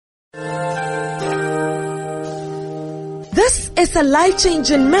is a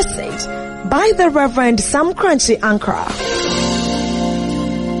life-changing message by the Reverend Korankye Ankrah.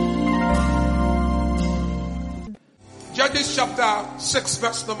 Judges chapter 6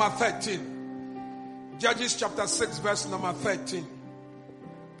 verse number 13. Judges chapter 6 verse number 13.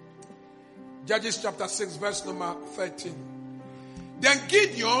 Judges chapter 6 verse number 13. Then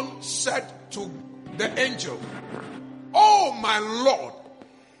Gideon said to the angel, "Oh my Lord,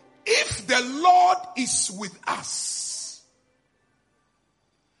 if the Lord is with us,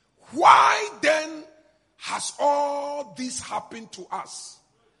 why then has all this happened to us?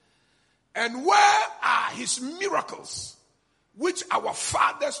 And where are his miracles, which our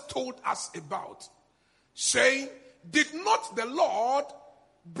fathers told us about, saying, did not the Lord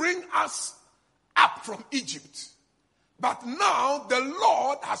bring us up from Egypt? But now the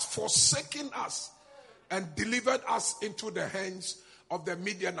Lord has forsaken us and delivered us into the hands of the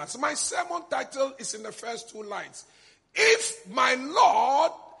Midianites." My sermon title is in the first two lines. If my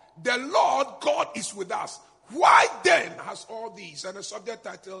Lord, the Lord God is with us, why then has all these? And the subject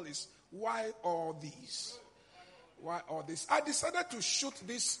title is, why all these? Why all this? I decided to shoot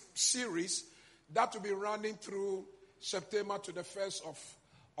this series that will be running through September to the 1st of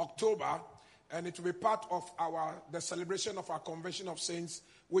October, and it will be part of the celebration of our Convention of Saints,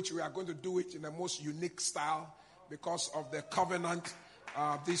 which we are going to do it in the most unique style because of the covenant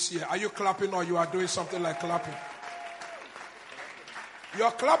this year. Are you clapping or you are doing something like clapping?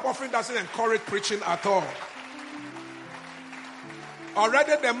 Your clap offering doesn't encourage preaching at all.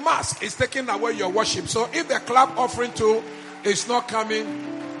 Already the mask is taking away your worship. So if the clap offering too is not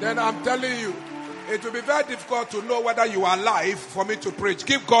coming, then I'm telling you, it will be very difficult to know whether you are alive for me to preach.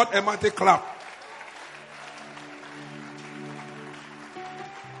 Give God a mighty clap.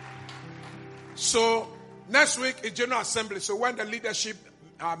 So next week is General Assembly. So when the leadership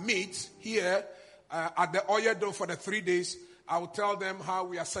meets here at the Oil Dome for the 3 days, I will tell them how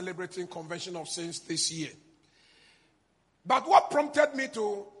we are celebrating Convention of Saints this year. But what prompted me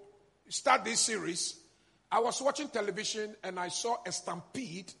to start this series, I was watching television and I saw a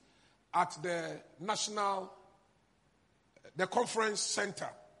stampede at the conference center.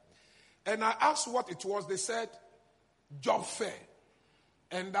 And I asked what it was. They said job fair.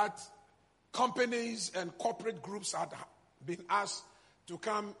 And that companies and corporate groups had been asked to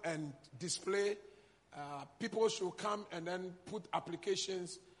come and display. People should come and then put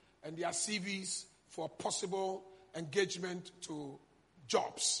applications and their CVs for possible engagement to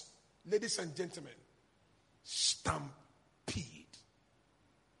jobs. Ladies and gentlemen, stampede.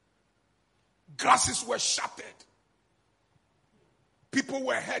 Glasses were shattered. People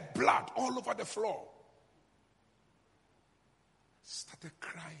were had blood all over the floor. Started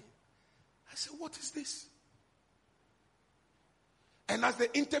crying. I said, what is this? And as they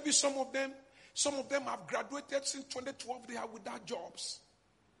interview some of them have graduated since 2012. They are without jobs.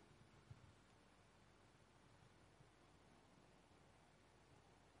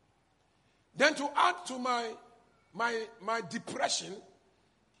 Then to add to my depression,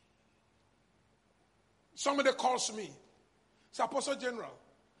 somebody calls me. Say, Apostle General,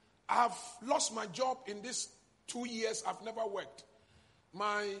 I have lost my job in these 2 years. I've never worked.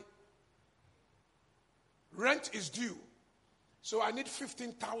 My rent is due. So I need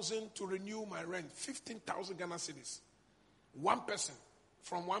 15,000 to renew my rent. 15,000 Ghana cedis. One person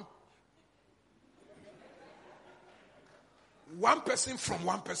from one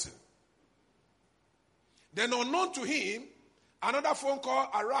person. Then unknown to him, another phone call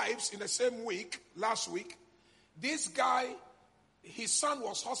arrives in the same week, last week. This guy, his son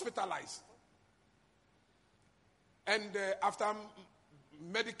was hospitalized. And after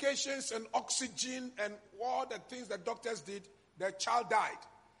medications and oxygen and all the things the doctors did, the child died.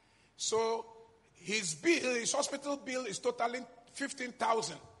 So his hospital bill is totaling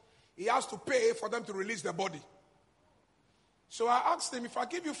 15,000. He has to pay for them to release the body. So I asked him, if I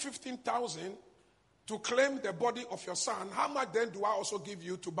give you 15,000 to claim the body of your son, how much then do I also give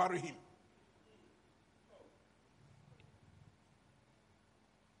you to bury him?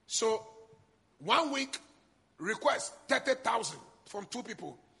 So 1 week request 30,000 from 2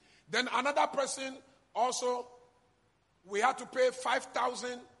 people. Then another person also, we had to pay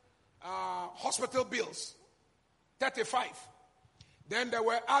 5,000 hospital bills, 35. Then there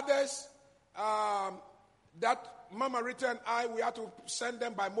were others that Mama Rita and I, we had to send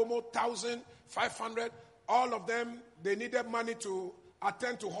them by Momo 1,500. All of them, they needed money to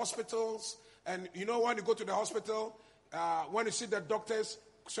attend to hospitals. And you know, when you go to the hospital, when you see the doctors,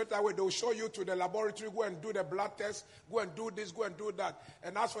 straight away they will show you to the laboratory, go and do the blood test, go and do this, go and do that.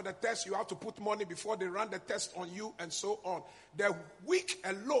 And as for the test, you have to put money before they run the test on you and so on. The week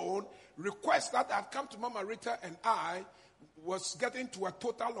alone, requests that have come to Mama Rita and I was getting to a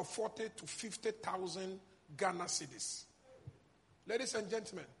total of 40 to 50,000 Ghana cedis. Ladies and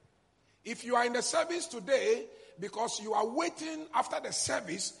gentlemen, if you are in the service today because you are waiting after the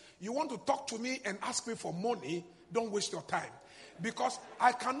service, you want to talk to me and ask me for money, don't waste your time. Because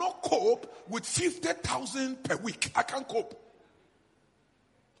I cannot cope with 50,000 per week. I can't cope.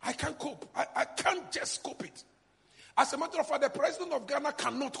 I can't just cope it. As a matter of fact, the president of Ghana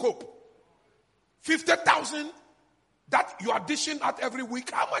cannot cope. 50,000 that you are dishing out every week,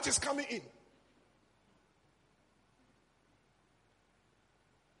 how much is coming in?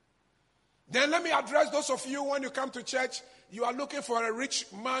 Then let me address those of you when you come to church, you are looking for a rich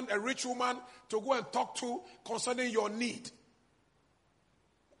man, a rich woman to go and talk to concerning your need.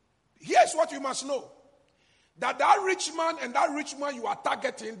 Here's what you must know. That rich man and that rich man you are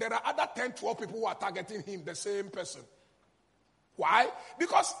targeting, there are other 10, 12 people who are targeting him, the same person. Why?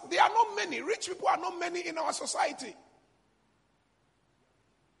 Because there are not many. Rich people are not many in our society.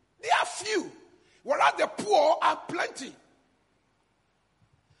 There are few. Whereas the poor are plenty.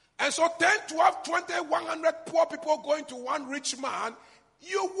 And so 10, 12, 20, 100 poor people going to one rich man,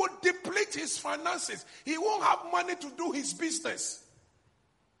 you would deplete his finances. He won't have money to do his business.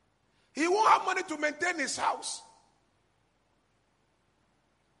 He won't have money to maintain his house.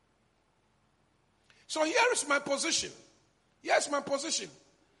 So here is my position. Here's my position.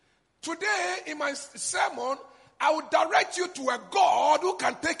 Today in my sermon, I will direct you to a God who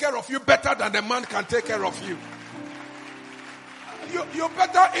can take care of you better than a man can take care of you. You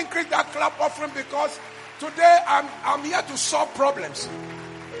better increase that clap offering because today I'm here to solve problems.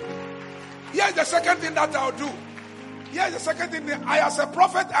 Here's the second thing that I'll do. Here's the second thing. I, as a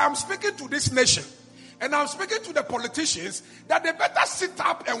prophet, I am speaking to this nation. And I'm speaking to the politicians that they better sit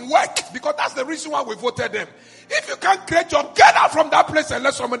up and work because that's the reason why we voted them. If you can't create job, get out from that place and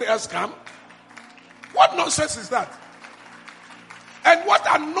let somebody else come. What nonsense is that? And what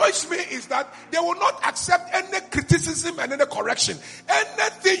annoys me is that they will not accept any criticism and any correction.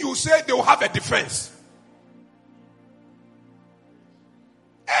 Anything you say, they will have a defense.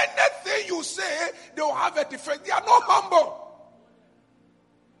 Anything you say, they will have a defense. They are not humble.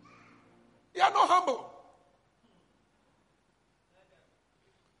 They are not humble.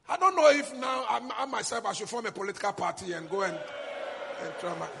 I don't know if now I myself I should form a political party and go and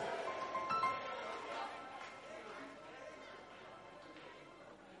try my...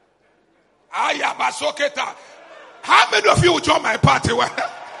 How many of you will join my party?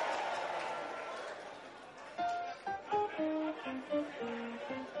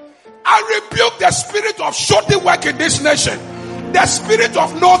 I rebuke the spirit of shoddy work in this nation. The spirit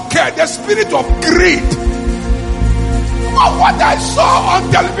of no care. The spirit of greed. What I saw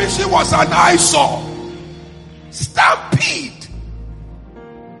on television was an eyesore. Stampede.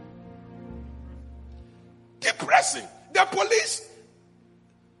 Depressing. The police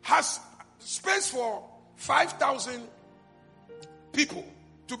has space for 5,000 people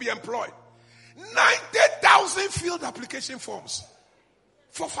to be employed. 90,000 filled application forms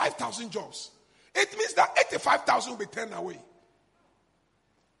for 5,000 jobs. It means that 85,000 will be turned away.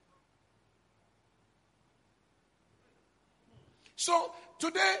 So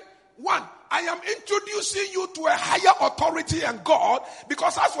today, one, I am introducing you to a higher authority and God,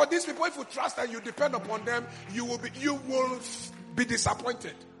 because as for these people, if you trust and you depend upon them, you will be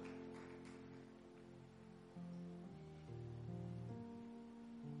disappointed.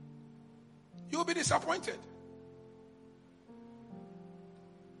 You will be disappointed.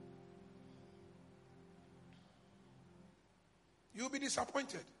 You will be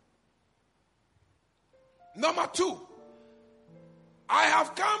disappointed. Number two, I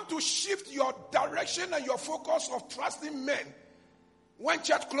have come to shift your direction and your focus of trusting men. When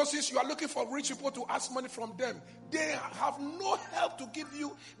church closes, you are looking for rich people to ask money from them. They have no help to give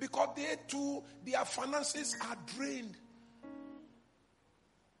you because they too, their finances are drained.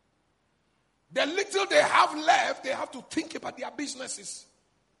 The little they have left, they have to think about their businesses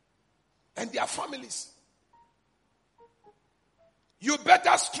and their families. You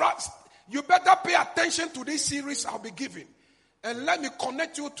better trust. You better pay attention to this series I'll be giving. And let me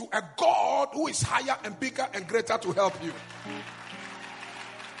connect you to a God who is higher and bigger and greater to help you.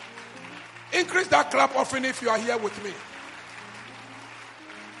 Increase that clap offering if you are here with me.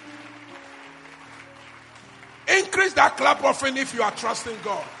 Increase that clap offering if you are trusting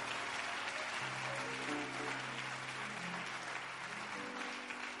God.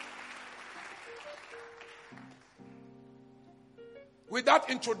 With that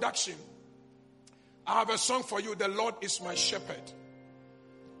introduction, I have a song for you. The Lord is my shepherd.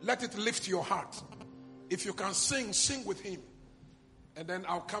 Let it lift your heart. If you can sing, sing with him. And then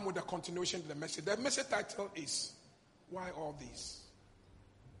I'll come with the continuation of the message. The message title is Why all this?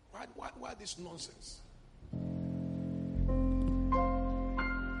 Why this nonsense?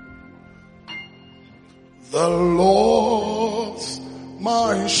 The Lord's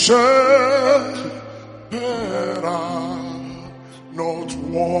my shepherd, I not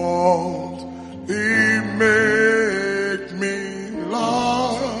want. He make me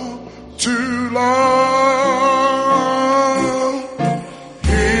love to love.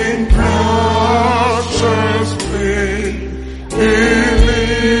 In precious faith, He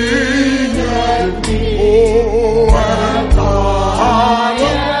leadeth me. Oh, and I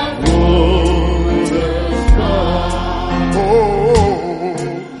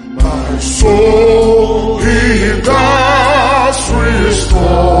so He does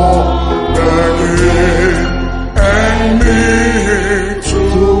restore again and me to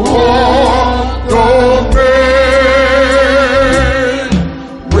walk the way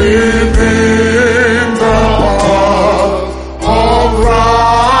within the path of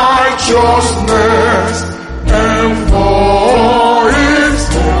righteousness and for His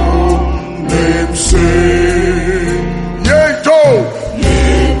name's sake. Yea, though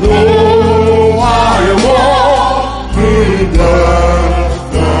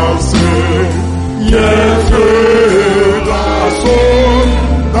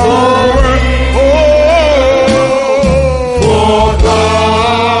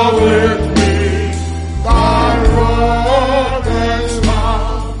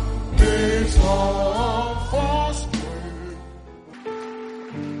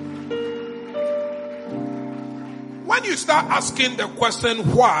when you start asking the question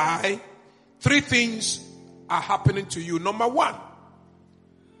why, three things are happening to you. Number one,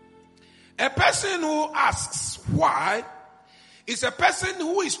 a person who asks why is a person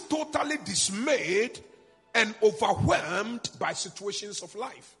who is totally dismayed and overwhelmed by situations of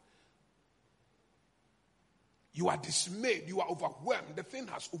life. You are dismayed, you are overwhelmed, the thing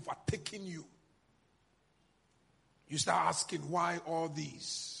has overtaken you. You start asking why all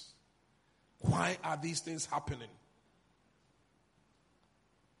these? Why are these things happening?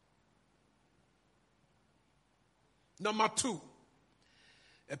 Number two,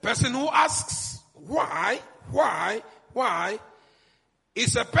 a person who asks why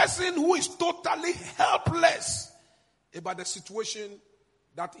is a person who is totally helpless about the situation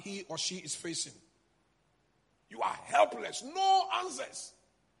that he or she is facing. You are helpless, no answers.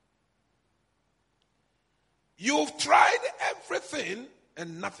 You've tried everything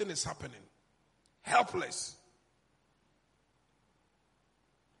and nothing is happening. Helpless.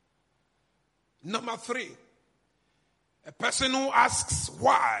 Number three, a person who asks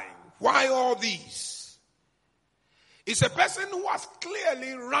why all these, is a person who has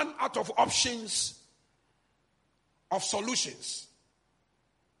clearly run out of options, of solutions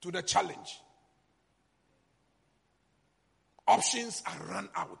to the challenge. Options are run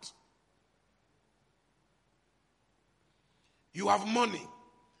out. You have money,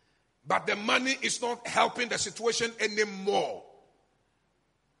 but the money is not helping the situation anymore.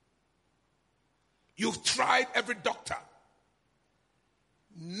 You've tried every doctor.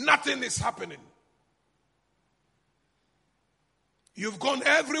 Nothing is happening. You've gone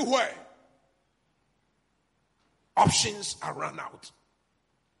everywhere. Options are run out.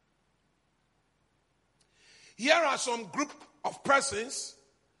 Here are some groups of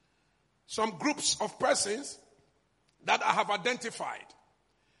persons that I have identified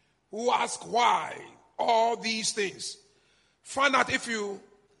who ask why all these things. Find out if you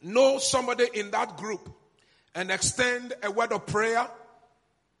know somebody in that group and extend a word of prayer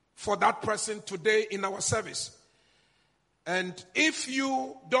for that person today in our service. And if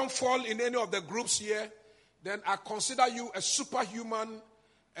you don't fall in any of the groups here, then I consider you a superhuman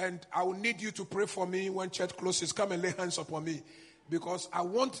and I will need you to pray for me when church closes. Come and lay hands upon me because I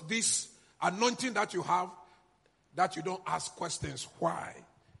want this anointing that you have, that you don't ask questions. Why?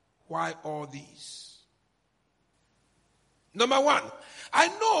 Why all these? Number one, I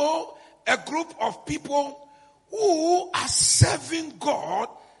know a group of people who are serving God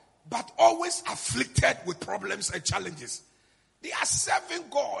but always afflicted with problems and challenges. They are serving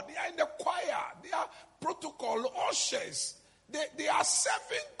God. They are in the choir. They are protocol ushers. They are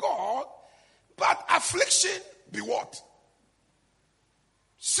serving God, but affliction be what?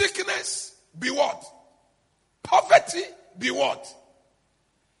 Sickness be what? Poverty be what?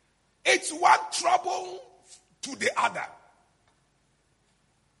 It's one trouble to the other.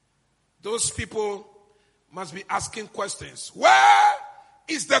 Those people must be asking questions. Where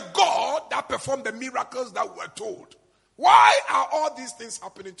is the God that performed the miracles that were told? Why are all these things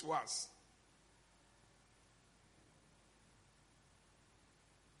happening to us?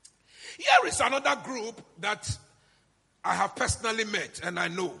 Here is another group that I have personally met and I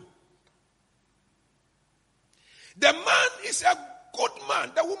know. The man is a good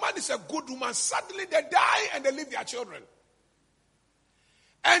man. The woman is a good woman. Suddenly they die and they leave their children.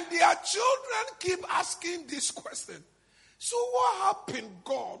 And their children keep asking this question. So what happened,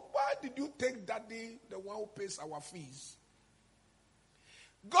 God? Why did you take daddy, the one who pays our fees?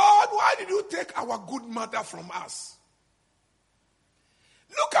 God, why did you take our good mother from us?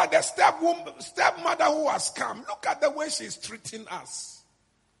 Look at the stepmother who has come. Look at the way she's treating us.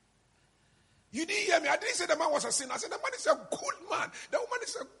 You didn't hear me. I didn't say the man was a sinner. I said the man is a good man. The woman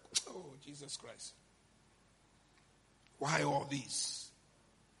is a... Oh, Jesus Christ. Why all this?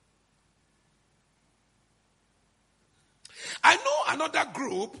 I know another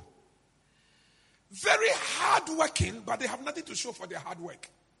group, very hardworking, but they have nothing to show for their hard work.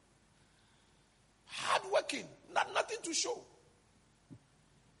 Hardworking, nothing to show.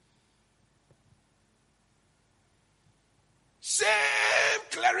 Same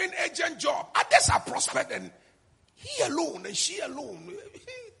clearing agent job. Others are prospered and he alone and she alone.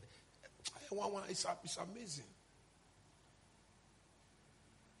 It's amazing.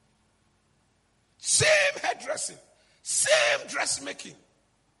 Same hairdressing. Same dressmaking.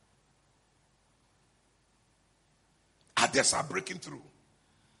 Others are breaking through.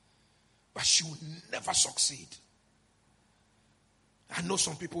 But she will never succeed. I know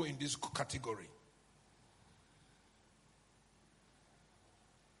some people in this category.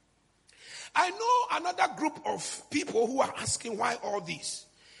 I know another group of people who are asking why all this.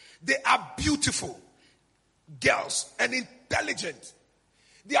 They are beautiful girls and intelligent.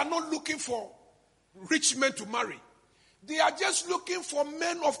 They are not looking for rich men to marry. They are just looking for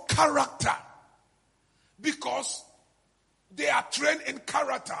men of character because they are trained in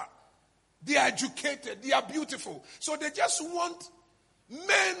character. They are educated. They are beautiful. So they just want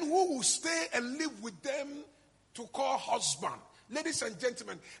men who will stay and live with them to call husband. Ladies and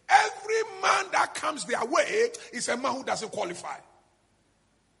gentlemen, every man that comes their way is a man who doesn't qualify.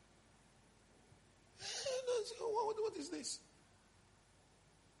 What is this?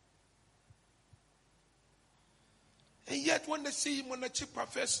 And yet when they see him on the cheap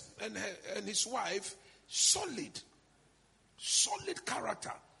face and his wife, solid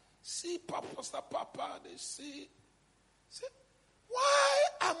character. See Pastor Papa, they say,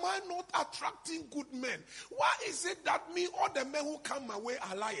 why am I not attracting good men? Why is it that me, all the men who come my way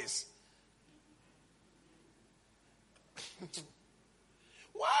are liars?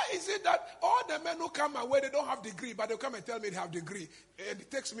 Why is it that all the men who come my way, they don't have degree, but they come and tell me they have degree? And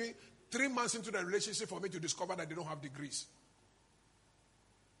it takes me 3 months into the relationship for me to discover that they don't have degrees.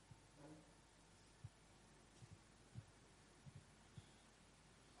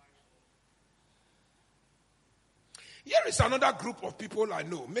 Here is another group of people I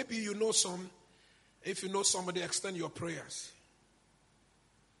know. Maybe you know some. If you know somebody, extend your prayers.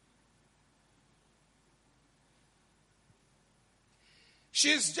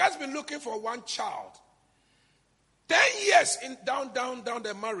 She's just been looking for one child. 10 years in down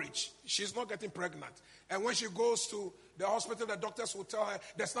the marriage, she's not getting pregnant. And when she goes to the hospital, the doctors will tell her,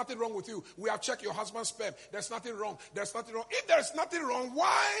 there's nothing wrong with you. We have checked your husband's sperm. There's nothing wrong. There's nothing wrong. If there's nothing wrong,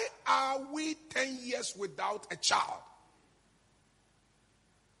 why are we 10 years without a child?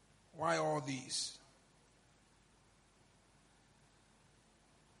 Why all these?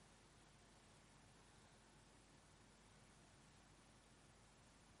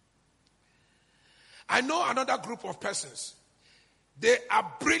 I know another group of persons. They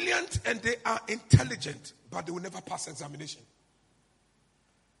are brilliant and they are intelligent, but they will never pass examination.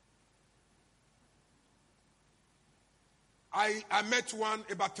 I met one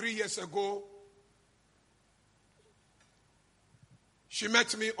about 3 years ago. She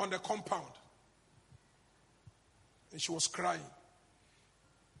met me on the compound. And she was crying.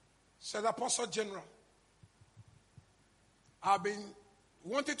 Said, Apostle General, I've been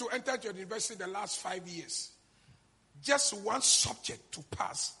wanting to enter your university the last 5 years. Just one subject to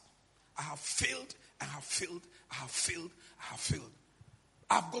pass. I have failed, I have failed, I have failed, I have failed.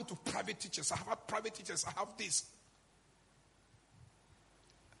 I've gone to private teachers. I have had private teachers. I have this.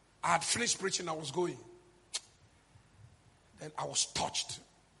 I had finished preaching. I was going. Then I was touched.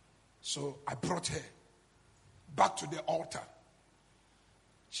 So I brought her back to the altar.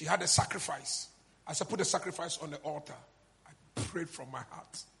 She had a sacrifice. I said, put the sacrifice on the altar. I prayed from my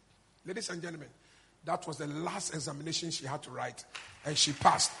heart. Ladies and gentlemen, that was the last examination she had to write. And she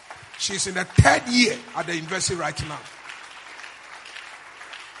passed. She's in the 3rd year at the university right now.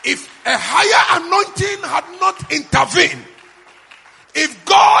 If a higher anointing had not intervened, if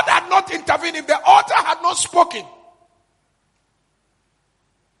God had not intervened, if the altar had not spoken,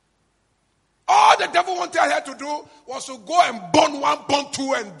 all the devil wanted her to do was to go and burn one, burn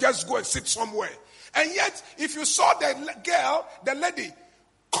two, and just go and sit somewhere. And yet, if you saw the girl, the lady,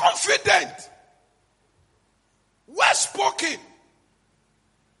 confident, well-spoken,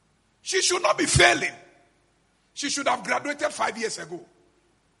 she should not be failing. She should have graduated 5 years ago.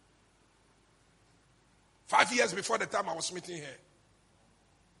 5 years before the time I was meeting her.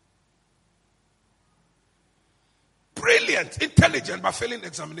 Brilliant, intelligent, but failing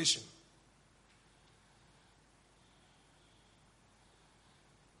examination.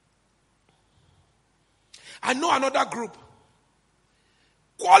 I know another group.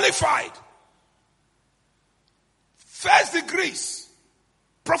 Qualified. First degrees.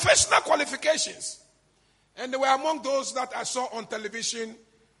 Professional qualifications. And they were among those that I saw on television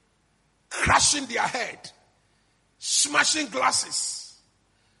crashing their head. Smashing glasses.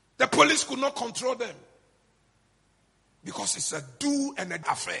 The police could not control them. Because it's a do and an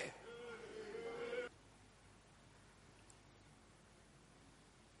affair.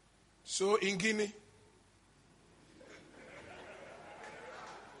 So in Guinea,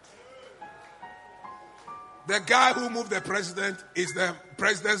 the guy who moved the president is the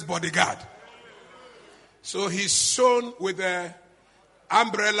president's bodyguard. So he's shown with an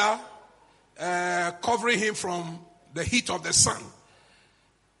umbrella covering him from the heat of the sun.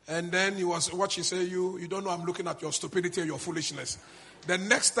 And then he was, what she said, you don't know I'm looking at your stupidity and your foolishness. The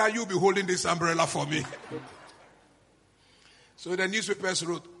next time you'll be holding this umbrella for me. So the newspapers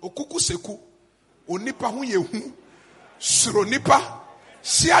wrote, Okuku seku, onipa hu yehu, suro nipa,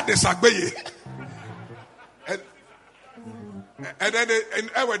 siya desagbeye. And then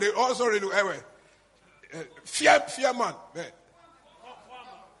they also read, fear man.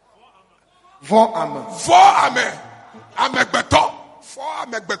 For amen. Amegbeto. For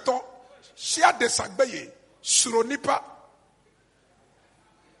amegbeto. Shia de sagbeye. Suronipa.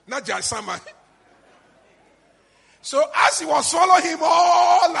 Naja sama. So as he was following him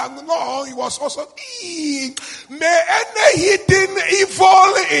all along, he was also, may any hidden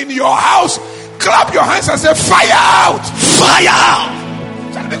evil in your house, clap your hands and say, fire out! Fire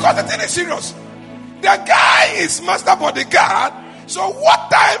out! Because the thing is serious. The guy is master bodyguard. So what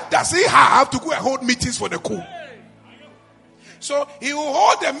time does he have to go and hold meetings for the coup? So he will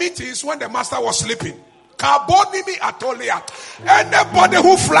hold the meetings when the master was sleeping. Carbonimi atolia. Anybody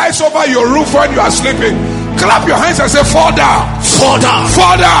who flies over your roof when you are sleeping, clap your hands and say, fall down. Fall down.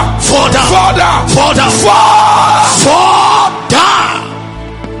 Fall down. Fall down. Fall down. Fall down. Fall down.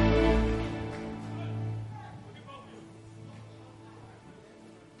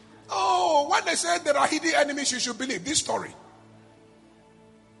 Oh, when they say there are hidden enemies, you should believe this story.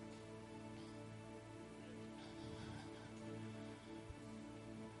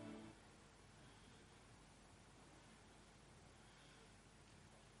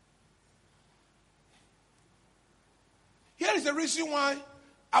 Here is the reason why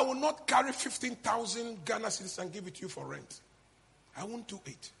I will not carry 15,000 Ghana cedis and give it to you for rent. I won't do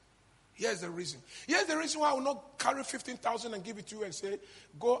it. Here's the reason. Here's the reason why I will not carry 15,000 and give it to you and say,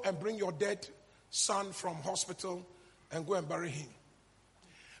 go and bring your dead son from hospital and go and bury him.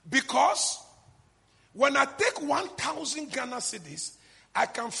 Because when I take 1,000 Ghana cedis, I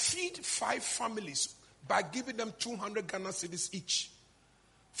can feed 5 families by giving them 200 Ghana cedis each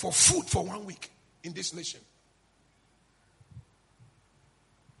for food for 1 week in this nation.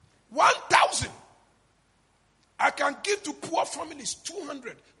 1,000. I can give to poor families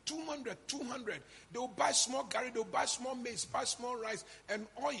 200. They will buy small garri, they will buy small maize, buy small rice and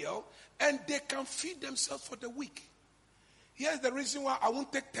oil, and they can feed themselves for the week. Here's the reason why I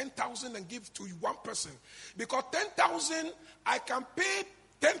won't take 10,000 and give to one person. Because 10,000, I can pay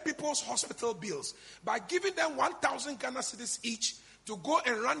 10 people's hospital bills by giving them 1,000 Ghana cedis each to go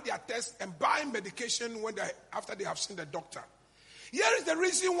and run their tests and buy medication after they have seen the doctor. Here is the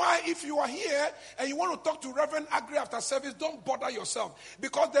reason why if you are here and you want to talk to Reverend Ankrah after service, don't bother yourself.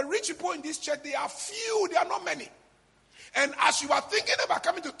 Because the rich people in this church, they are few, they are not many. And as you are thinking about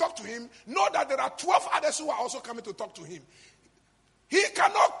coming to talk to him, know that there are 12 others who are also coming to talk to him. He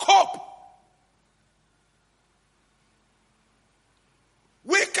cannot cope.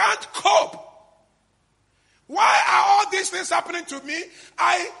 We can't cope. Why are all these things happening to me?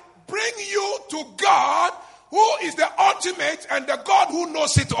 I bring you to God, who is the ultimate and the God who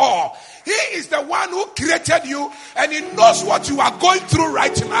knows it all. He is the one who created you, and he knows what you are going through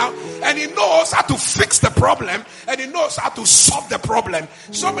right now, and he knows how to fix the problem, and he knows how to solve the problem.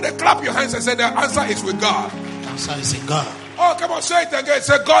 Somebody clap your hands and say the answer is with God. The answer is in God. Oh, come on, say it again.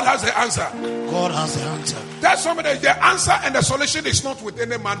 Say God has the answer. God has the answer. Tell somebody the answer and the solution is not with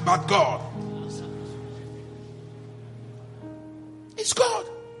any man but God. It's God.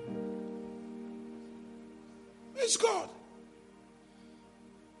 is God.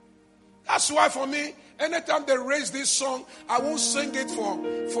 That's why for me, anytime they raise this song, I won't sing it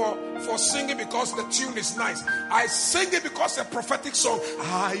for singing because the tune is nice. I sing it because it's a prophetic song.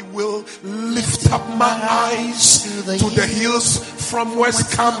 I will lift up my eyes to the hills from whence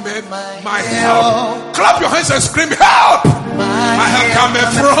cometh my help. Clap your hands and scream, help! My help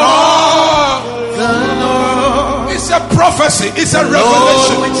cometh from the Lord. It's a prophecy. It's a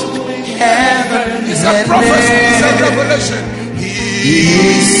revelation. It's a prophecy. It's a revelation.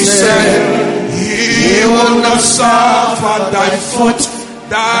 He said, He will not suffer thy foot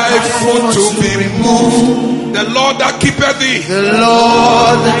to be removed. The Lord that keepeth thee. The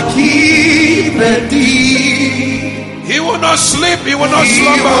Lord that keepeth thee. He will not sleep. He will not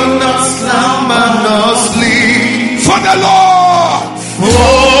slumber. He will not slumber nor sleep. For the Lord. For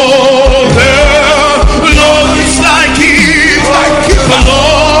the Lord is thy keeper. The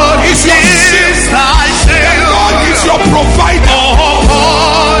Lord is your shield. The Lord is your provider.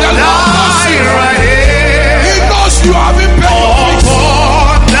 You haven't paid your fix.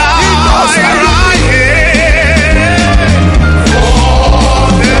 He knows the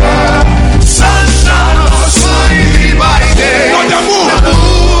sun shall not smite by day. Not the moon.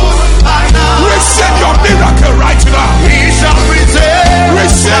 Receive your miracle right now. He shall receive the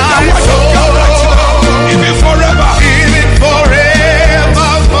word of God right now. Even forever. Even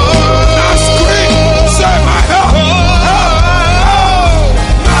forever. Now scream. Say my help.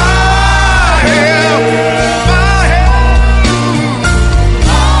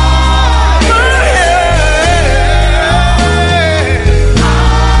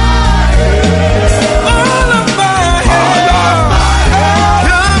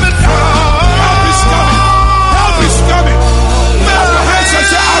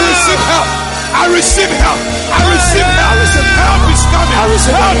 Receive help. I receive help. Help is coming. Help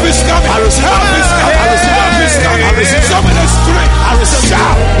is coming. Help is coming. Help is coming. Somebody scream. I receive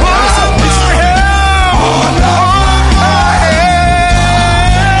shout. Help is coming. Oh Lord.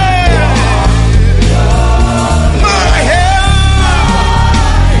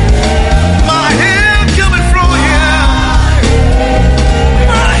 My help coming from here.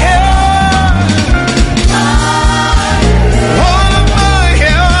 My help. All of my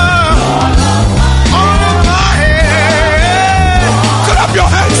help. Your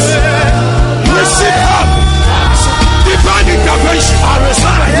hands. Receive help. Divine intervention. I receive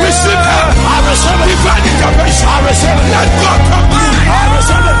help. I receive divine intervention. I receive it. Let God come through. I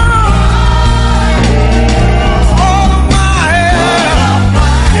receive it. All of my help,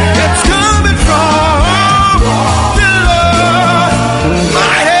 it's coming from the Lord.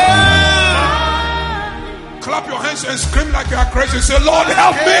 My help. Clap your hands and scream like you are crazy. Say, Lord,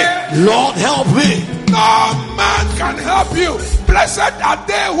 help me. Lord, help me. No man can help you. Blessed are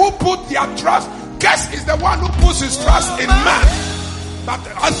they who put their trust. Cursed is the one who puts his trust in man. But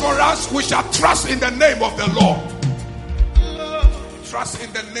as for us, we shall trust in the name of the Lord. Trust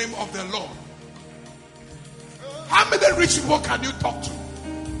in the name of the Lord. How many rich people can you talk to?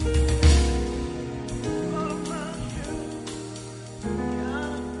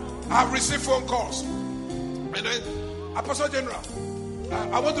 I've received phone calls. And then, Apostle General,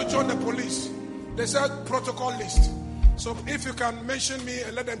 I want to join the police. They said protocol list. So if you can mention me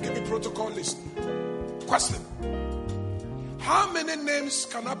and let them give me protocol list. Question. How many names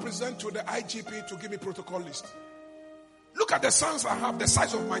can I present to the IGP to give me protocol list? Look at the sons I have, the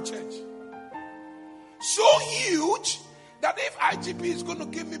size of my church. So huge that if IGP is going to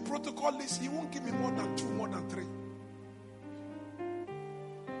give me protocol list, he won't give me more than 2, more than 3.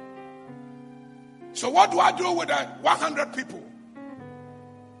 So what do I do with the 100 people?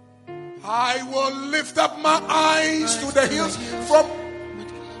 I will lift up my eyes to the hills from...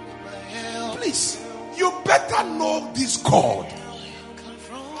 Please, you better know this God.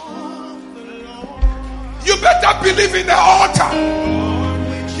 You better believe in the altar.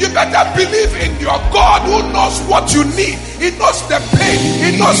 You better believe in your God who knows what you need. He knows the pain.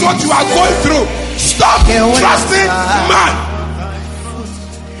 He knows what you are going through. Stop trusting man.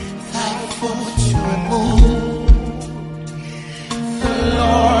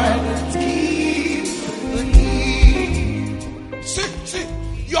 See,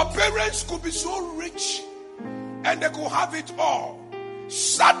 your parents could be so rich and they could have it all.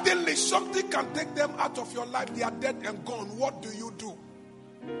 Suddenly something can take them out of your life. They are dead and gone. What do you do?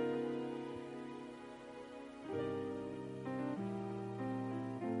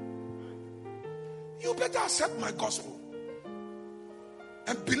 You better accept my gospel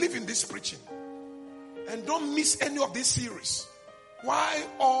and believe in this preaching. And don't miss any of this series. Why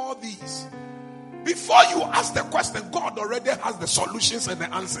all these? Before you ask the question, God already has the solutions and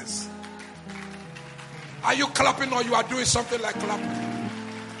the answers. Are you clapping or you are doing something like clapping?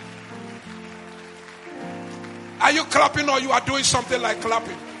 Are you clapping or you are doing something like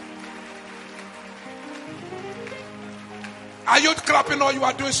clapping? Are you clapping or you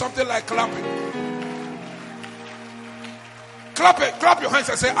are doing something like clapping? Clap it. Clap your hands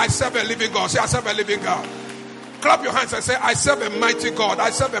and say, I serve a living God. Say, I serve a living God. Clap your hands and say, I serve a mighty God.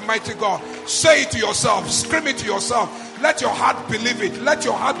 I serve a mighty God. Say it to yourself. Scream it to yourself. Let your heart believe it. Let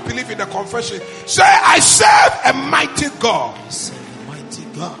your heart believe in the confession. Say, I serve a mighty God. I serve a mighty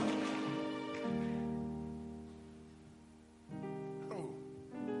God. Oh.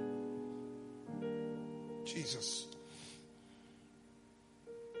 Jesus.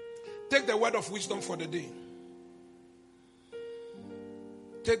 Take the word of wisdom for the day.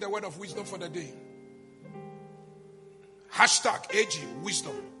 Take the word of wisdom for the day. Hashtag AG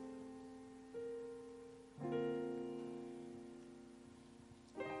wisdom.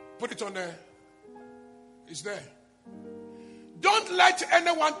 Put it on there. It's there. Don't let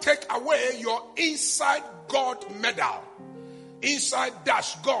anyone take away your inside God medal. Inside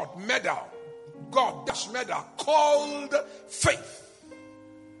dash God medal. God dash medal called faith.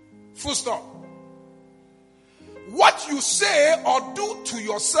 Full stop. What you say or do to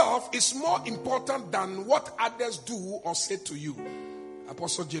yourself is more important than what others do or say to you.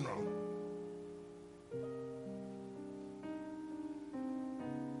 Apostle General.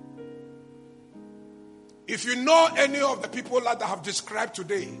 If you know any of the people that I have described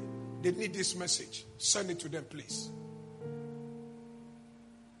today, they need this message. Send it to them, please.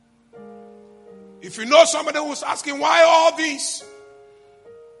 If you know somebody who's asking, why all this?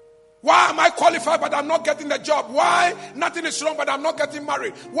 Why am I qualified but I'm not getting the job? Why nothing is wrong but I'm not getting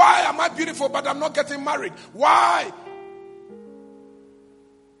married? Why am I beautiful but I'm not getting married? Why?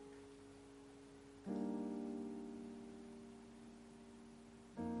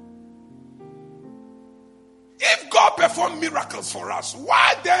 If God performed miracles for us,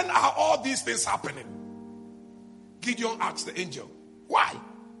 why then are all these things happening? Gideon asked the angel, why?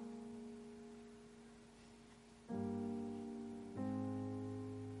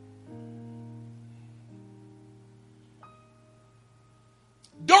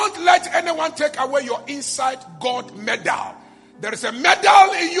 Don't let anyone take away your inside God medal. There is a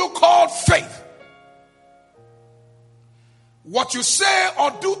medal in you called faith. What you say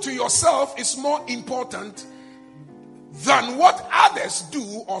or do to yourself is more important than what others do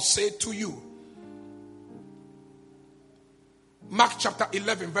or say to you. Mark chapter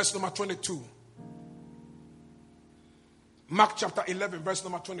 11 verse number 22. Mark chapter 11 verse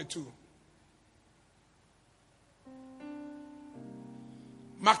number 22.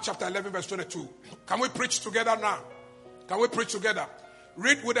 Mark chapter 11 verse 22. Can we preach together now? Can we preach together?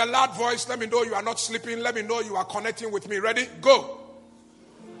 Read with a loud voice. Let me know you are not sleeping. Let me know you are connecting with me. Ready? Go.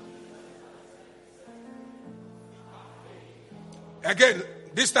 Again,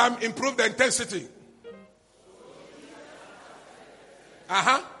 this time improve the intensity.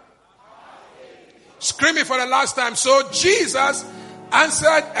 Scream it for the last time. So Jesus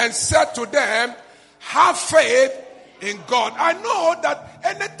answered and said to them, have faith in God. I know that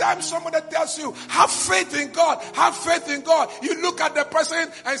anytime somebody tells you, have faith in God, have faith in God, you look at the person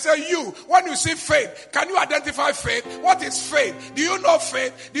and say, when you see faith, can you identify faith? What is faith? Do you know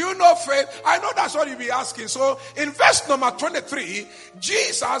faith? Do you know faith? I know that's what you'll be asking. So in verse number 23,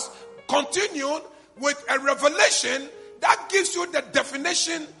 Jesus continued with a revelation that gives you the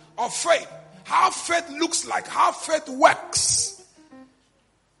definition of faith. How faith looks like, how faith works.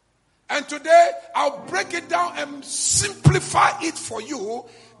 And today, I'll break it down and simplify it for you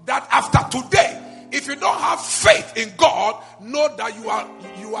that after today, if you don't have faith in God, know that you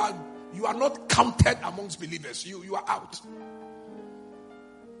are not counted amongst believers. You are out.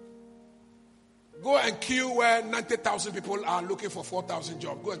 Go and queue where 90,000 people are looking for 4,000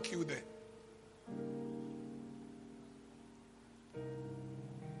 jobs. Go and queue there.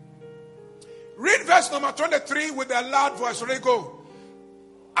 Read verse number 23 with a loud voice. Ready, go.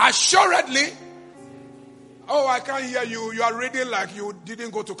 Assuredly. Oh, I can't hear you. You are reading like you didn't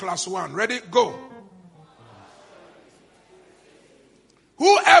go to class 1. Ready? Go.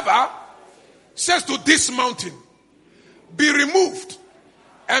 Whoever says to this mountain, be removed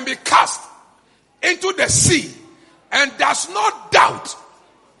and be cast into the sea, and does not doubt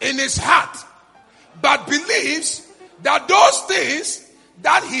in his heart, but believes that those things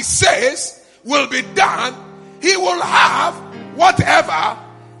that he says will be done, he will have whatever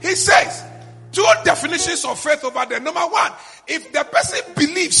he says. 2 definitions of faith over there. Number 1, if the person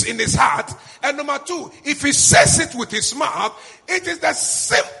believes in his heart. And number 2, if he says it with his mouth. It is the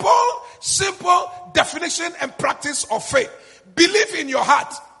simple definition and practice of faith. Believe in your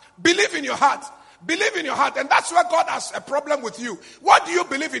heart. Believe in your heart. Believe in your heart. And that's where God has a problem with you. What do you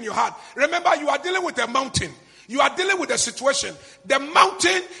believe in your heart? Remember, you are dealing with a mountain. You are dealing with a situation. The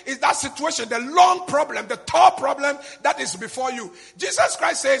mountain is that situation, the long problem, the tall problem that is before you. Jesus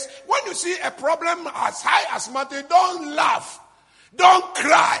Christ says, when you see a problem as high as mountain, don't laugh. Don't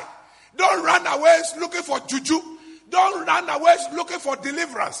cry. Don't run away looking for juju. Don't run away looking for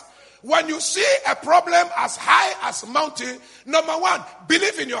deliverance. When you see a problem as high as mountain, number one,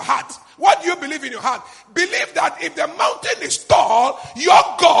 believe in your heart. What do you believe in your heart? Believe that if the mountain is tall, your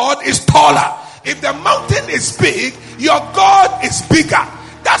God is taller. If the mountain is big, your God is bigger.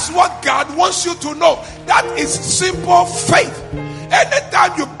 That's what God wants you to know. That is simple faith.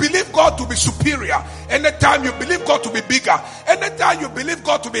 Anytime you believe God to be superior, anytime you believe God to be bigger, anytime you believe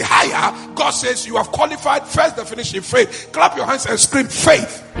God to be higher, God says you have qualified. First definition, faith. Clap your hands and scream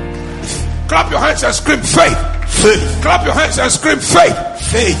faith. Clap your hands and scream faith. Faith. Clap your hands and scream faith.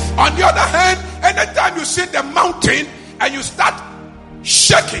 Faith. On the other hand, anytime you see the mountain and you start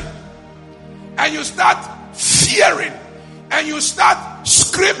shaking, and you start fearing, and you start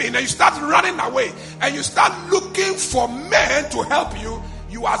screaming, and you start running away, and you start looking for men to help you,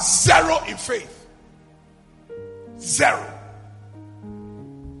 you are zero in faith. Zero.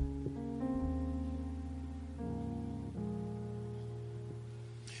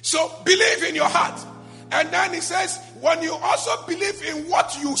 So believe in your heart. And then he says, when you also believe in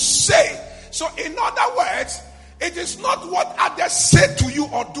what you say. So in other words, it is not what others say to you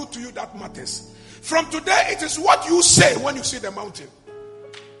or do to you that matters. From today, it is what you say when you see the mountain.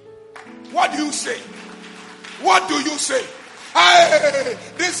 What do you say? What do you say? Hey,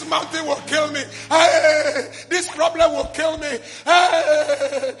 this mountain will kill me. Hey, this problem will kill me.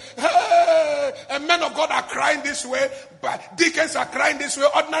 Hey, hey. And men of God are crying this way. But deacons are crying this way.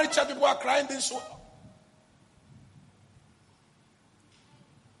 Ordinary church people are crying this way.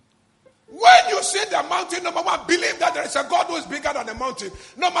 When you see the mountain, number one, believe that there is a God who is bigger than the mountain.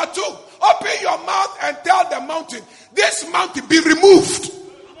 Number two, open your mouth and tell the mountain, this mountain be removed.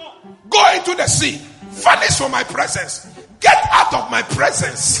 Go into the sea. Vanish from my presence. Get out of my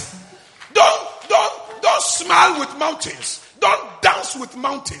presence. Don't smile with mountains. Don't dance with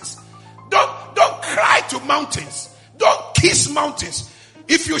mountains. Don't cry to mountains. Don't kiss mountains.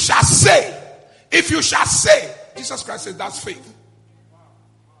 If you shall say, Jesus Christ says that's faith.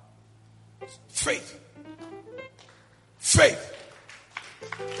 Faith. Faith.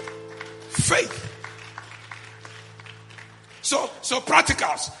 Faith. So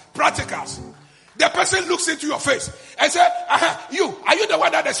practicals. The person looks into your face and says, are you the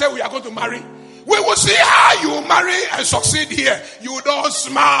one that they say we are going to marry? We will see how you marry and succeed here. You don't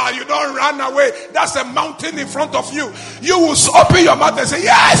smile. You don't run away. That's a mountain in front of you. You will open your mouth and say,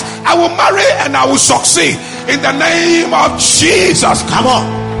 yes, I will marry and I will succeed. In the name of Jesus. Come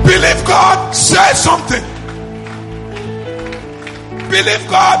on. Believe God, say something. Believe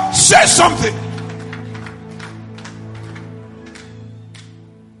God, say something.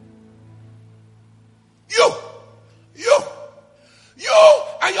 You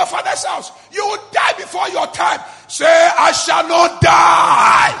and your father's house, you will die before your time. Say, I shall not die.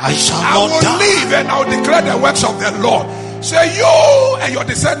 I will live and I will declare the works of the Lord. Say, you and your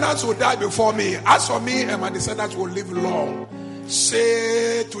descendants will die before me. As for me and my descendants will live long.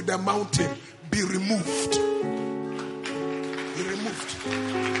 Say to the mountain, be removed. Be removed.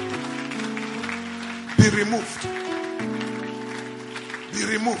 Be removed. Be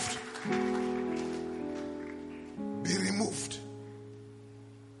removed. Be removed.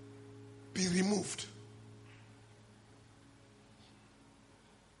 Be removed.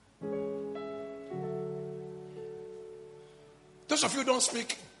 Those of you who don't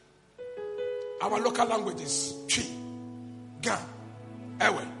speak our local languages, Chi, Ga,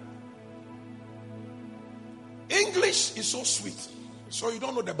 Ewe. English is so sweet, so you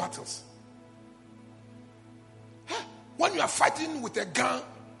don't know the battles. When you are fighting with a Ga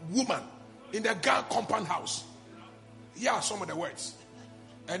woman in the Ga compound house, here are some of the words.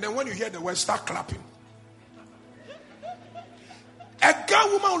 And then when you hear the words, start clapping. A Ga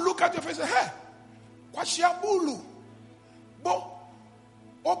woman will look at your face and say, hey, Kwashia Bulu. Bo,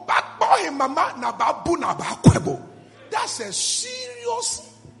 Obakboy mama na babu na bakwebo. That's a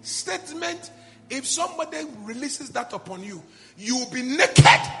serious statement. If somebody releases that upon you, you will be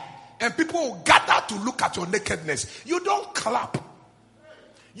naked and people will gather to look at your nakedness. You don't clap.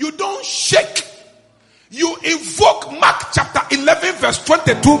 You don't shake. You invoke Mark chapter 11 verse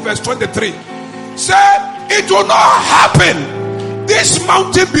 22 verse 23. Say, it will not happen. This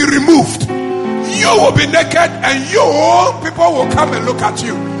mountain be removed. You will be naked and people will come and look at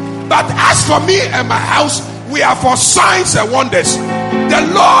you. But as for me and my house, we are for signs and wonders. The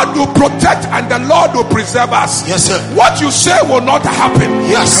Lord will protect and the Lord will preserve us. Yes, sir. What you say will not happen.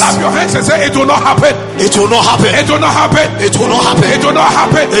 Yes. Clap your hands and say, it will not happen. It will not happen. It will not happen. It will not happen. It will not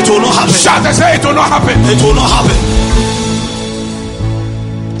happen. It will not happen. Shout and say, it will not happen. It will not happen.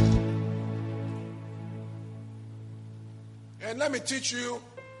 And let me teach you,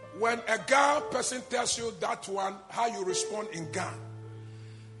 when a Ga person tells you that one, how you respond in Ga.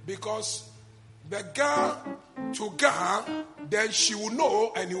 Because the Ga to Ga, then she will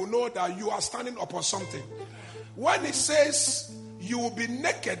know, and he will know that you are standing upon something. When he says you will be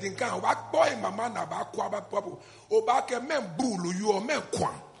naked in Ga, boy, mama na ba kwa ba papu, o ba ke men bulu you or men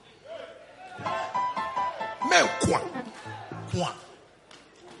kwa. Men kwa. Kwa.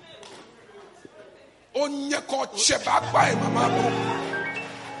 Onye ko cheba kwa mama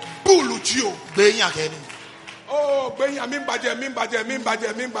bulu jio. Benya keni. Oh, Benya mimbaje.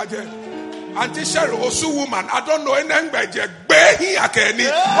 Auntie Cheryl, Osu woman, I don't know any Benya keni.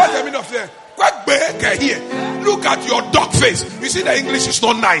 What's the meaning of that? Look at your dog face. You see the English is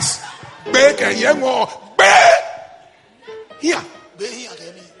not nice. Here.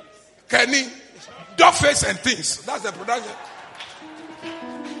 Kenny. Dog face and things. That's the production.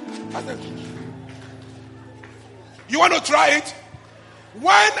 You want to try it?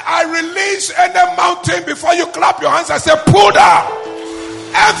 When I release any mountain, before you clap your hands, I say, pull down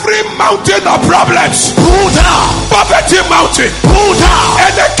every mountain of problems. Pull down. Poverty mountain. Pull down.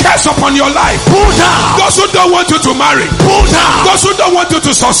 Any curse upon your life. Pull down. Those who don't want you to marry. Pull down. Those who don't want you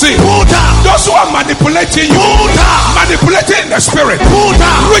to succeed. Pull down. Those who are manipulating you. Pull down. Manipulating the spirit. Pull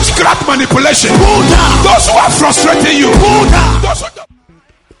down. Witchcraft manipulation. Pull down. Those who are frustrating you. Pull down. Those who don't.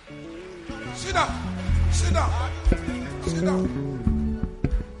 Sit down. Sit down. Sit down.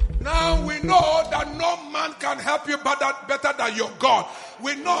 Now we know that no man can help you better than your God.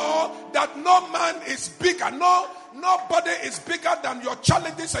 We know that no man is bigger. Nobody is bigger than your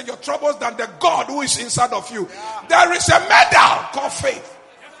challenges and your troubles than the God who is inside of you. There is a medal called faith.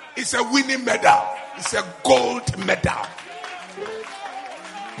 It's a winning medal. It's a gold medal.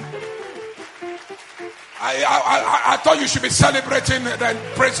 I thought you should be celebrating and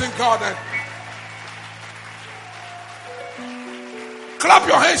praising God. Clap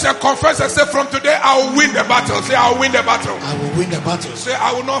your hands and confess and say, from today I will win the battle. Say, I will win the battle. I will win the battle. Say,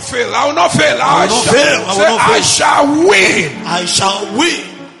 I will not fail. I will not fail. I will not fail. I shall win. I shall win.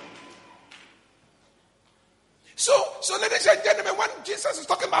 So ladies and gentlemen, when Jesus is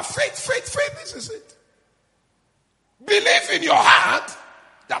talking about faith, this is it. Believe in your heart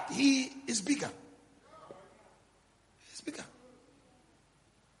that he is bigger. He's bigger.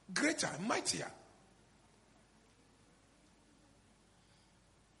 Greater, mightier.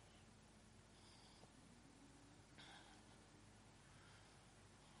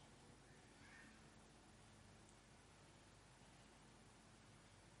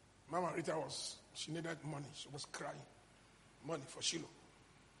 Mama Rita she needed money. She was crying. Money for Shiloh.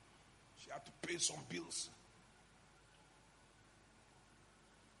 She had to pay some bills.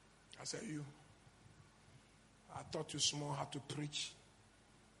 I said, I taught you small how to preach.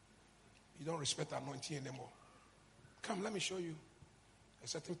 You don't respect anointing anymore. Come, let me show you a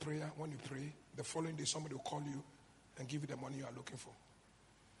certain prayer. When you pray, the following day somebody will call you and give you the money you are looking for.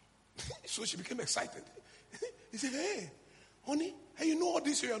 So she became excited. He said, hey, honey, you know all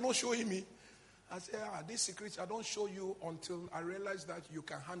this you are not showing me. I said, this secret I don't show you until I realize that you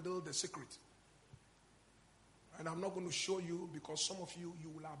can handle the secret. And I'm not going to show you because some of you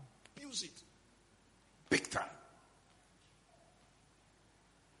will abuse it. Big time.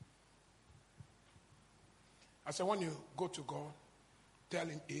 I said, when you go to God, tell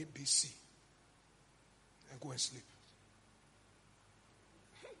him A, B, C. And go and sleep.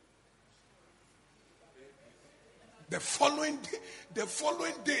 The following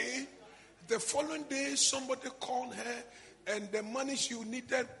day, somebody called her and the money she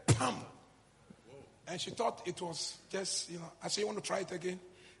needed, pam. And she thought it was just, I said, you want to try it again?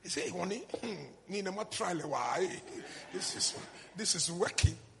 He said, honey, try why? This is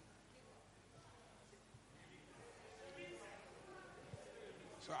working.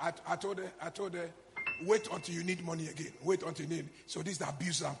 So I told her, wait until you need money again. Wait until you need. So this is the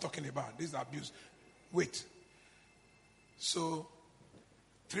abuse I'm talking about. This is the abuse. Wait. So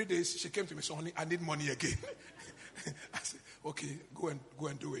 3 days she came to me, so honey, I need money again. I said, okay, go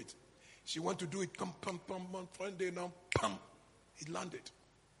and do it. She went to do it, pam, one day now, pam, it landed.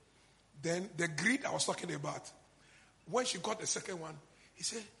 Then the greed I was talking about, when she got the second one, he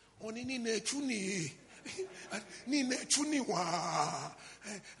said, honey,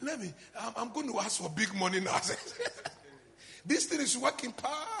 I'm going to ask for big money now. I said, this thing is working,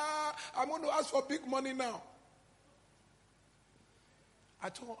 I'm going to ask for big money now. I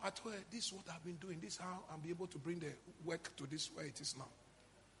told her, this is what I've been doing. This is how I'll be able to bring the work to this where it is now.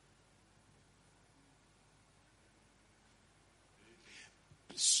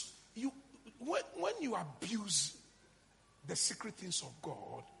 When you abuse the secret things of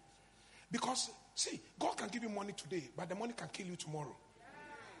God, because, see, God can give you money today, but the money can kill you tomorrow.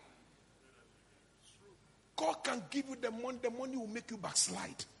 God can give you the money will make you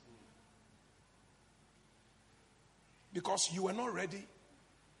backslide. Because you are not ready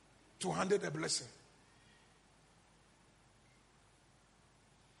to handle the blessing.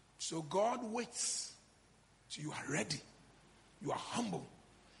 So God waits till you are ready. You are humble.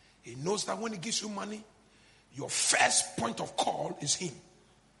 He knows that when he gives you money, your first point of call is him.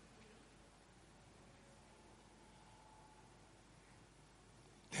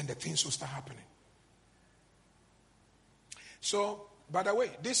 Then the things will start happening. So, by the way,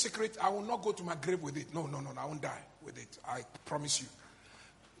 this secret, I will not go to my grave with it. No, I won't die with it. I promise you.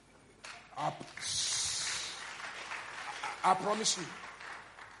 I promise you.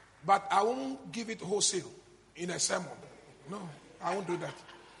 But I won't give it wholesale in a sermon. No, I won't do that.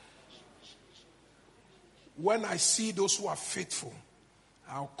 When I see those who are faithful,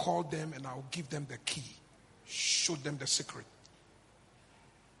 I'll call them and I'll give them the key. Show them the secret.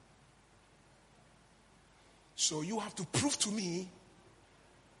 So you have to prove to me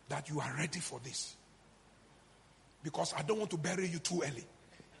that you are ready for this. Because I don't want to bury you too early.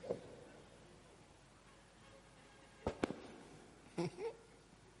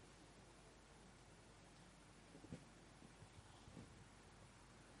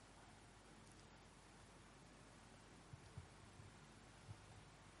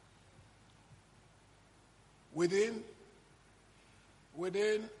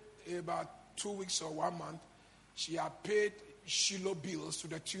 Within about 2 weeks or 1 month, she had paid Shiloh bills to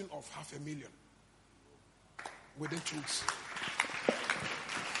the tune of $500,000. Within 2 weeks.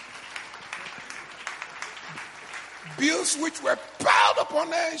 Bills which were piled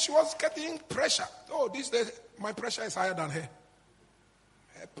upon her, she was getting pressure. Oh, these days, my pressure is higher than her.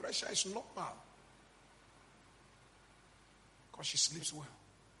 Her pressure is normal. Because she sleeps well.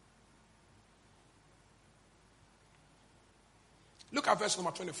 Look at verse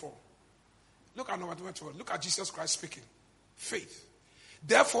number 24. Look at number 24. Look at Jesus Christ speaking. Faith.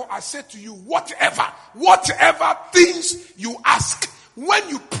 Therefore, I say to you, whatever things you ask, when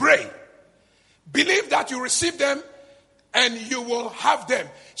you pray, believe that you receive them and you will have them.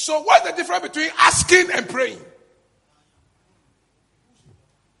 So what's the difference between asking and praying?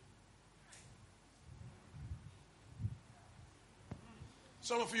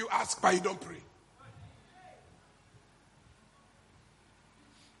 Some of you ask, but you don't pray.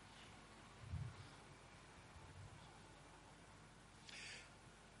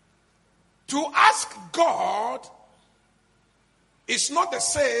 To ask God is not the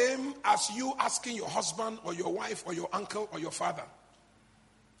same as you asking your husband or your wife or your uncle or your father.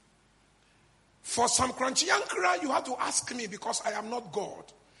 For some Korankye Ankrah, you have to ask me because I am not God.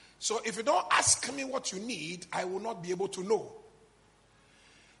 So if you don't ask me what you need, I will not be able to know.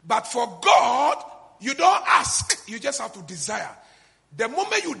 But for God, you don't ask. You just have to desire. The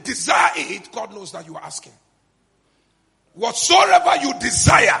moment you desire it, God knows that you are asking. Whatsoever you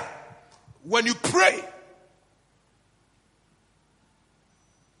desire, when you pray,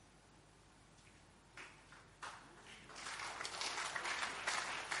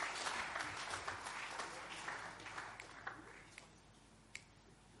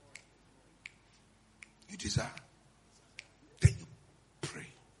 you desire, then you pray.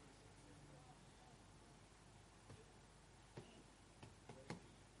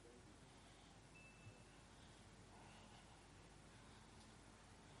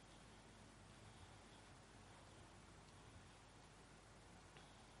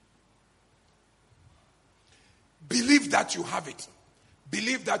 Believe that you have it.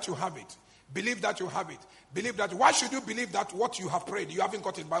 Believe that you have it. Believe that you have it. Believe that. Why should you believe that what you have prayed, you haven't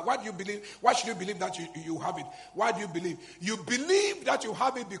got it? But why do you believe? Why should you believe that you have it? Why do you believe? You believe that you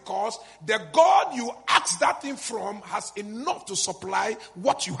have it because the God you ask that thing from has enough to supply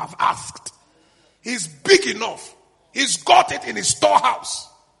what you have asked. He's big enough. He's got it in his storehouse.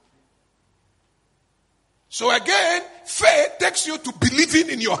 So again, faith takes you to believing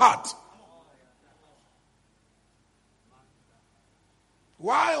in your heart.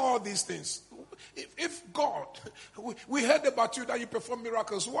 Why all these things? If God, we heard about you that you perform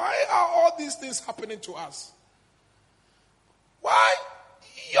miracles. Why are all these things happening to us? Why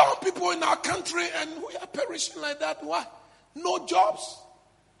young people in our country and we are perishing like that? Why? No jobs.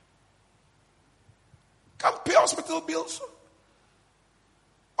 Can't pay hospital bills.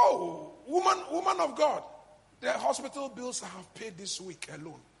 Oh, woman of God, the hospital bills I have paid this week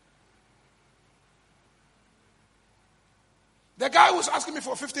alone. The guy was asking me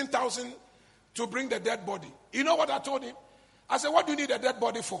for 15,000 to bring the dead body. You know what I told him? I said, what do you need a dead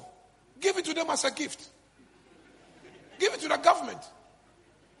body for? Give it to them as a gift. Give it to the government.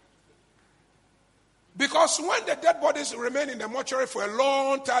 Because when the dead bodies remain in the mortuary for a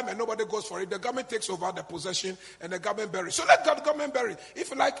long time and nobody goes for it, the government takes over the possession and the government buries. So let the government bury. If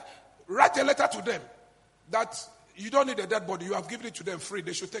you like, write a letter to them that you don't need a dead body. You have given it to them free.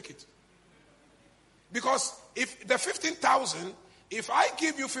 They should take it. Because if the 15,000, if I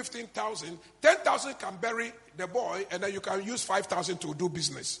give you 15,000, 10,000 can bury the boy and then you can use 5,000 to do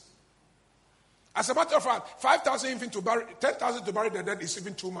business. As a matter of fact, 5,000 even to bury, 10,000 to bury the dead is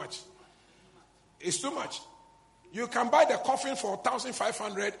even too much. It's too much. You can buy the coffin for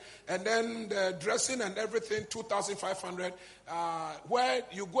 1,500 and then the dressing and everything 2,500. Where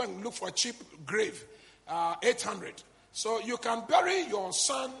you go and look for a cheap grave, 800. So you can bury your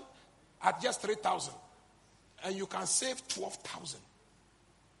son at just 3,000 and you can save 12,000.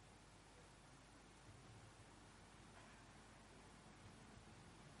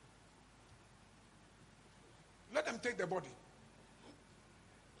 Let them take the body.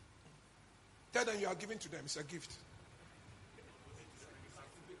 Tell them you are giving to them. It's a gift.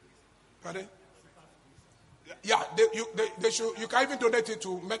 Pardon? Yeah, they should. You can even donate it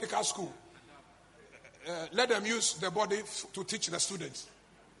to medical school. Let them use the body to teach the students.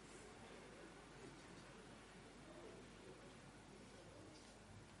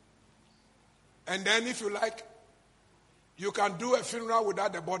 And then if you like, you can do a funeral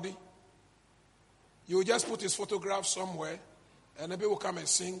without the body. You just put his photograph somewhere and the people will come and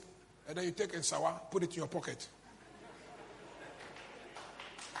sing. And then you take Nsawa, put it in your pocket.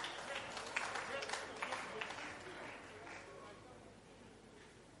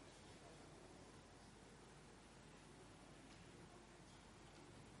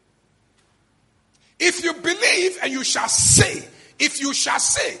 If you believe and you shall say, if you shall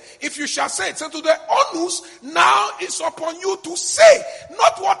say, so to the onus now is upon you to say,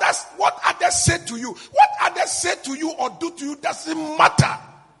 not what others said to you. What others said to you or do to you doesn't matter.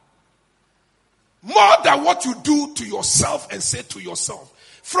 More than what you do to yourself and say to yourself.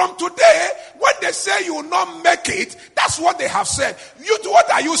 From today, when they say you will not make it, that's what they have said.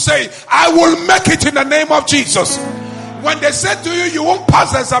 What are you saying? I will make it in the name of Jesus. When they say to you, you won't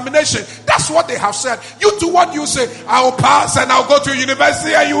pass the examination, that's what they have said. You do what you say, I will pass and I'll go to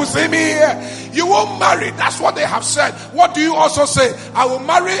university and you will see me here. You won't marry, that's what they have said. What do you also say? I will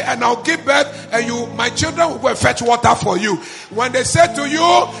marry and I'll give birth and my children will go and fetch water for you. When they say to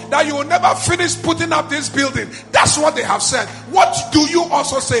you that you will never finish putting up this building, that's what they have said. What do you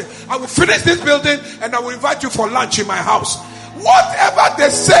also say? I will finish this building and I will invite you for lunch in my house. Whatever they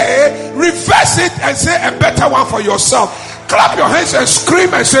say, reverse it and say a better one for yourself. Clap your hands and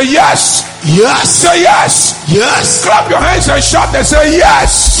scream and say yes. Yes. Say yes. Yes. Clap your hands and shout and say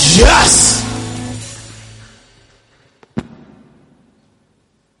yes. Yes.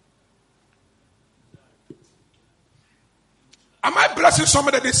 Am I blessing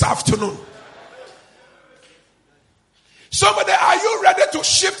somebody this afternoon? Somebody, are you ready to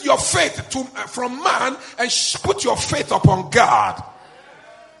shift your faith from man and put your faith upon God?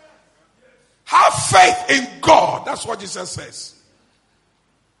 Have faith in God. That's what Jesus says.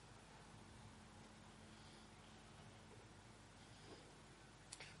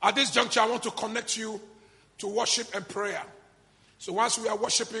 At this juncture, I want to connect you to worship and prayer. So once we are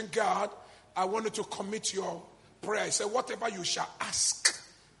worshiping God, I want you to commit your prayer. He said, whatever you shall ask,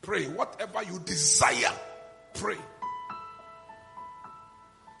 pray. Whatever you desire, pray.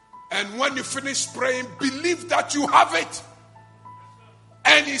 And when you finish praying, believe that you have it.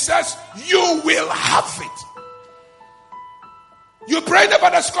 And he says, you will have it. You prayed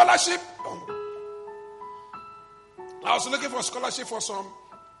about a scholarship? Oh. I was looking for a scholarship for some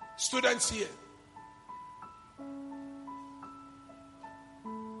students here.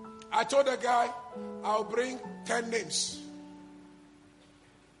 I told the guy, I'll bring 10 names.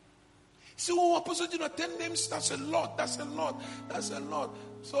 He said, oh, Apostle, 10 names, that's a lot.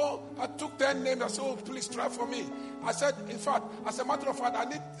 So I took 10 names. I said, oh, please try for me. I said, in fact, as a matter of fact, I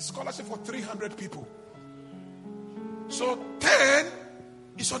need scholarship for 300 people. So 10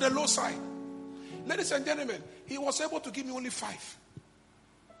 is on the low side. Ladies and gentlemen, he was able to give me only 5.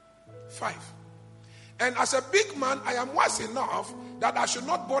 5. And as a big man, I am wise enough that I should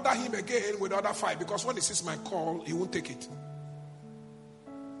not bother him again with the other 5, because when he sees my call, he won't take it.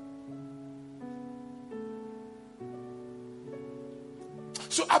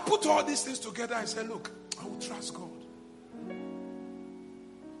 So I put all these things together and said, look, I will trust God.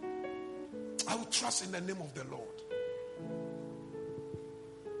 I will trust trust in the name of the Lord.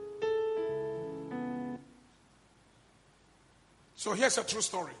 So here's a true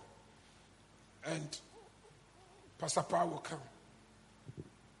story. And Pastor Paul will come.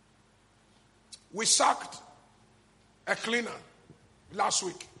 We sacked a cleaner last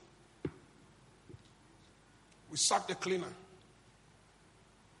week. We sacked a cleaner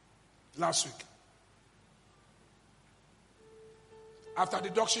last week. After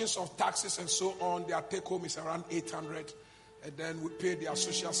deductions of taxes and so on, their take home is around 800. And then we pay their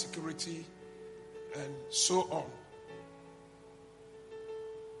social security and so on.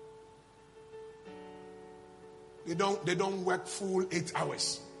 They don't work full 8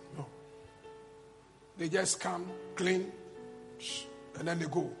 hours. No. They just come, clean, and then they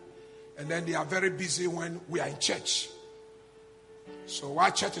go. And then they are very busy when we are in church. So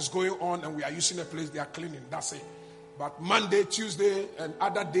while church is going on and we are using a place, they are cleaning. That's it. But Monday, Tuesday, and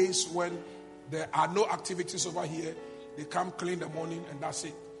other days when there are no activities over here, they come clean in the morning and that's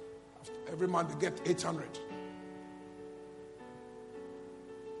it. Every month they get 800.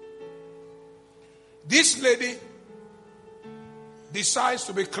 This lady decides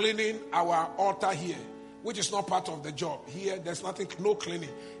to be cleaning our altar here, which is not part of the job. Here, there's nothing, no cleaning.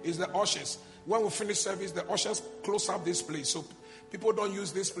 It's the ushers. When we finish service, the ushers close up this place. So people don't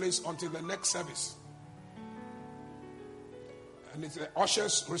use this place until the next service. And it's the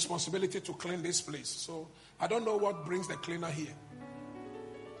usher's responsibility to clean this place. So I don't know what brings the cleaner here.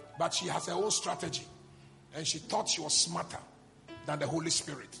 But she has her own strategy. And she thought she was smarter than the Holy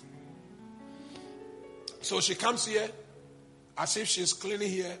Spirit. So she comes here as if she's cleaning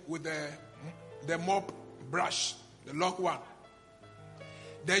here with the mop brush, the long one.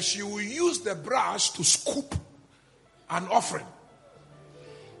 Then she will use the brush to scoop an offering.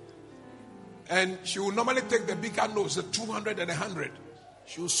 And she will normally take the bigger notes, the 200 and 100.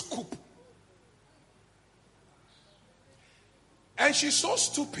 She will scoop. And she's so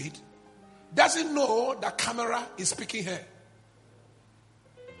stupid, doesn't know the camera is picking her.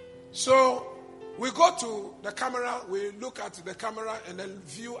 So we go to the camera, we look at the camera and then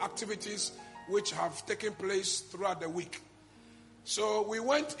view activities which have taken place throughout the week. So we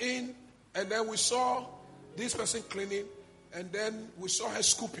went in and then we saw this person cleaning and then we saw her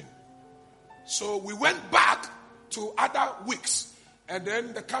scooping. So we went back to other weeks and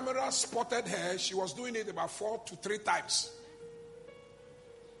then the camera spotted her. She was doing it about 4 to 3 times.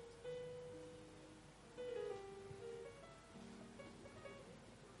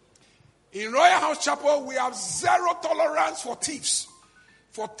 In Royalhouse Chapel, we have zero tolerance for thieves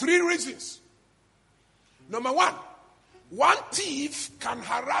for 3 reasons. Number 1, one thief can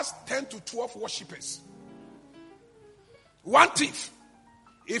harass 10 to 12 worshippers. One thief.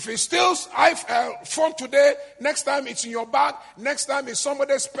 If he steals phone today, next time it's in your bag, next time it's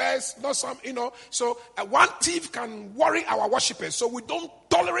somebody's purse, not some, So one thief can worry our worshippers. So we don't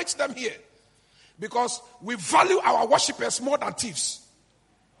tolerate them here because we value our worshippers more than thieves.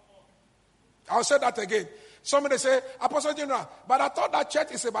 I'll say that again. Somebody say, Apostle General, but I thought that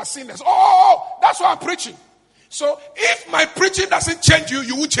church is about sinners. Oh, that's why I'm preaching. So if my preaching doesn't change you,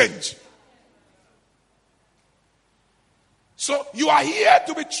 you will change. So you are here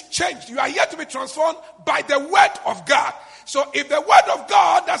to be changed. You are here to be transformed by the word of God. So if the word of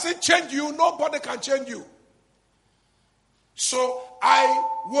God doesn't change you, nobody can change you. So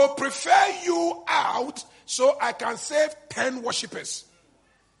I will prefer you out so I can save 10 worshippers.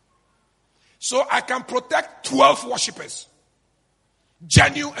 So I can protect 12 worshippers.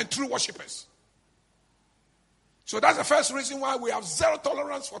 Genuine and true worshippers. So that's the first reason why we have zero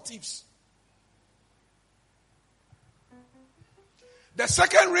tolerance for thieves. The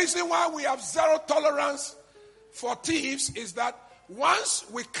second reason why we have zero tolerance for thieves is that once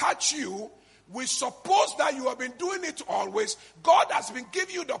we catch you, we suppose that you have been doing it always. God has been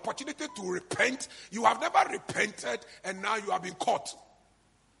giving you the opportunity to repent. You have never repented and now you have been caught.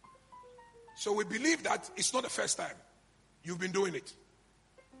 So we believe that it's not the first time you've been doing it.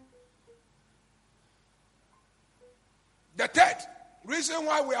 The third reason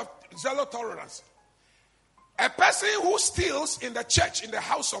why we have zero tolerance. A person who steals in the church, in the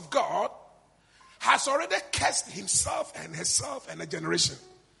house of God, has already cursed himself and herself and a generation.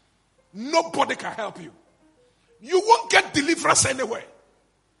 Nobody can help you. You won't get deliverance anywhere.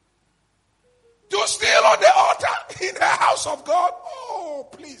 To steal on the altar in the house of God? Oh,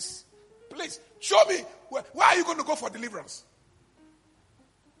 please. Please, show me. Where are you going to go for deliverance?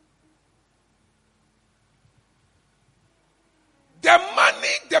 The money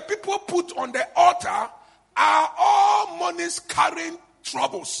the people put on the altar are all monies carrying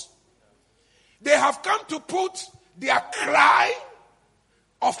troubles. They have come to put their cry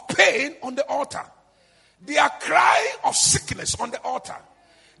of pain on the altar. Their cry of sickness on the altar.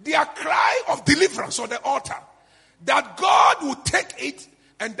 Their cry of deliverance on the altar. That God will take it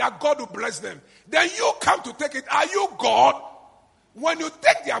and that God will bless them. Then you come to take it. Are you God? When you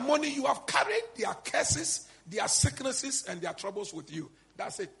take their money, you have carried their curses, their sicknesses, and their troubles with you.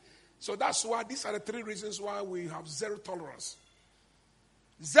 That's it. So that's why these are the three reasons why we have zero tolerance.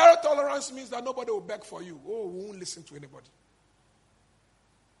 Zero tolerance means that nobody will beg for you. Oh, we won't listen to anybody.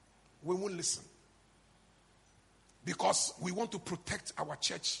 We won't listen. Because we want to protect our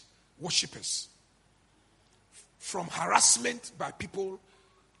church worshippers from harassment by people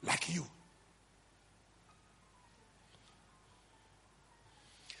like you.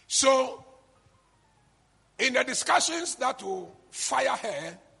 So, in the discussions that will fire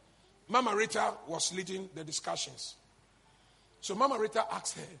her, Mama Rita was leading the discussions. So Mama Rita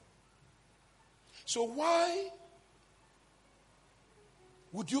asked her, so why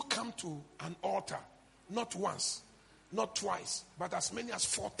would you come to an altar, not once, not twice, but as many as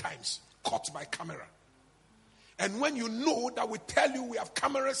 4 times, caught by camera? And when you know that we tell you we have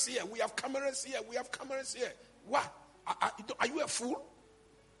cameras here, we have cameras here, we have cameras here, what? Are you a fool?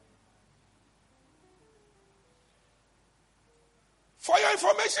 For your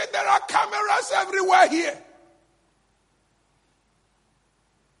information, there are cameras everywhere here.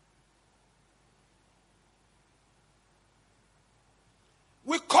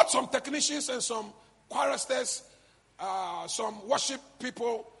 We caught some technicians and some choristers, some worship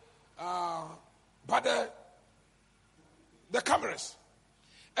people, but the cameras.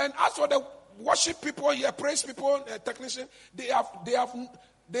 And as for the worship people here, praise people, technicians, they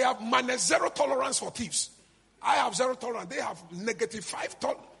have minus zero tolerance for thieves. I have zero tolerance. They have -5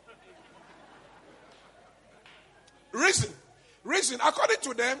 tolerance. Reason. According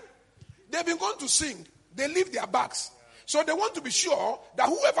to them, they've been going to sing. They leave their bags. So they want to be sure that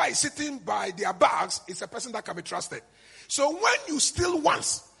whoever is sitting by their bags is a person that can be trusted. So when you steal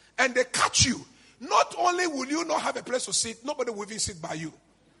once and they catch you, not only will you not have a place to sit, nobody will even sit by you.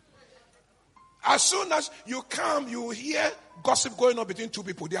 As soon as you come, you hear gossip going on between 2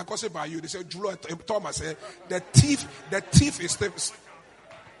 people. They are gossip by you. They say, Thomas, the thief is thief.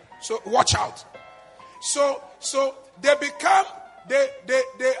 So watch out. So they become, they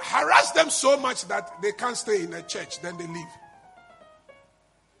harass them so much that they can't stay in a church. Then they leave.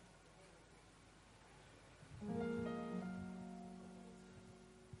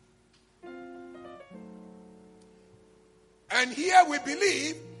 And here we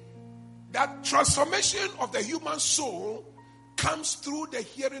believe that transformation of the human soul comes through the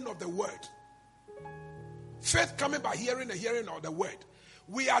hearing of the word. Faith coming by hearing, the hearing of the word.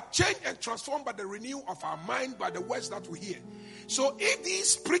 We are changed and transformed by the renewal of our mind, by the words that we hear. So if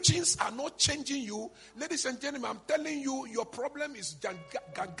these preachings are not changing you, ladies and gentlemen, I'm telling you, your problem is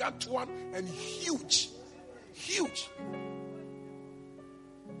gargantuan and huge. Huge.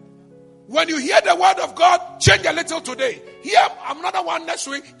 When you hear the word of God, change a little today. Hear another one next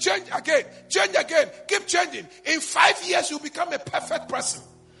week, change again, keep changing. In 5 years, you become a perfect person.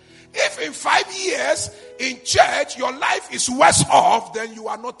 If in 5 years in church, your life is worse off, then you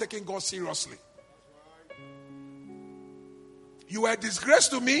are not taking God seriously. You are a disgrace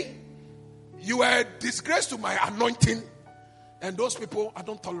to me. You are a disgrace to my anointing. And those people, I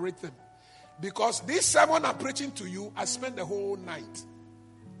don't tolerate them. Because this sermon I'm preaching to you, I spent the whole night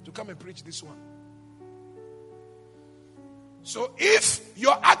to come and preach this one. So if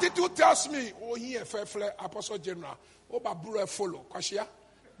your attitude tells me, oh, here, fair Apostle General, oh, Babura follow, Kwashia,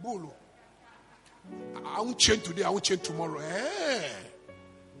 Bulu. I won't change today, I won't change tomorrow.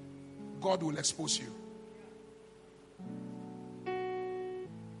 God will expose you.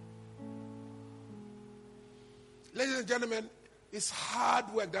 Ladies and gentlemen, it's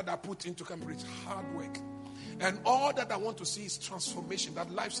hard work that I put into come preach. Hard work. And all that I want to see is transformation,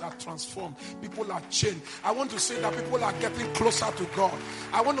 that lives are transformed. People are changed. I want to see that people are getting closer to God.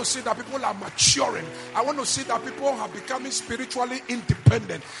 I want to see that people are maturing. I want to see that people are becoming spiritually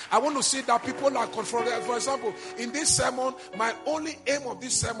independent. I want to see that people are confronted. For example, in this sermon, my only aim of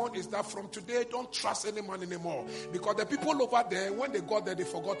this sermon is that from today, don't trust any man anymore. Because the people over there, when they got there, they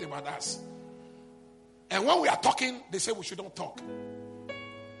forgot about us. And when we are talking, they say we shouldn't talk.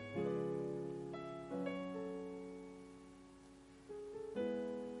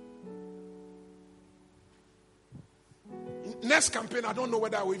 Next campaign, I don't know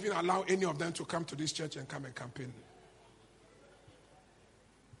whether I will even allow any of them to come to this church and come and campaign.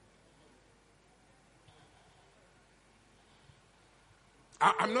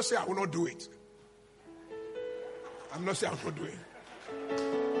 I'm not saying I will not do it. I'm not saying I will not do it.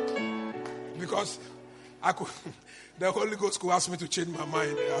 Because The Holy Ghost could ask me to change my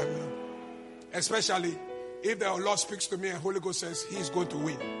mind. Especially if the Lord speaks to me and Holy Ghost says he is going to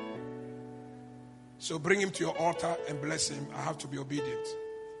win. So bring him to your altar and bless him. I have to be obedient.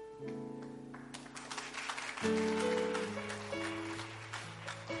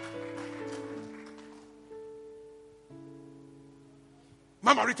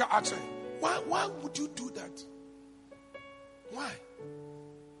 Mama Rita asked her, why would you do that? Why?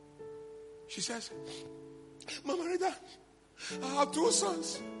 She says, Mama Rita, I have 2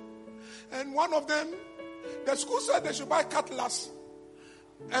 sons. And one of them, the school said they should buy cutlass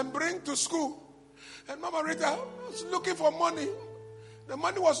and bring to school. And Mama Rita was looking for money. The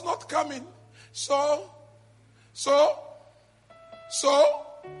money was not coming. So.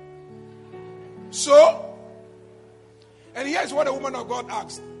 And here's what the woman of God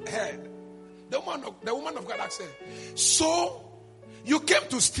asked her. The woman of God asked her, so you came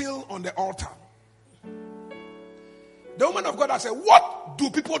to steal on the altar. The woman of God said, what do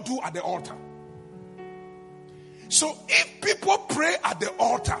people do at the altar? So if people pray at the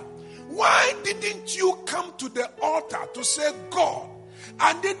altar, why didn't you come to the altar to say, God,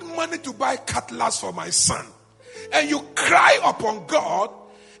 I need money to buy cutlass for my son? And you cry upon God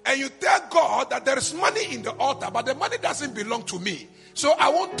and you tell God that there is money in the altar, but the money doesn't belong to me, so I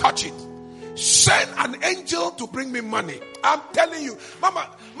won't touch it. Send an angel to bring me money. I'm telling you,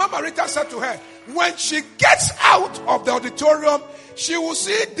 Mama Rita said to her, when she gets out of the auditorium, she will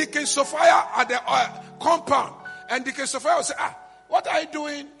see Deacon Sophia at the compound. And Deacon Sophia will say, what are you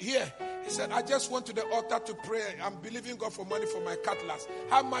doing here? He said, I just went to the altar to pray. I'm believing God for money for my cutlass.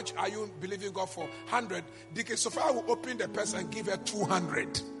 How much are you believing God for? 100. Deacon Sophia will open the purse and give her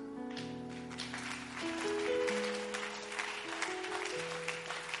 200.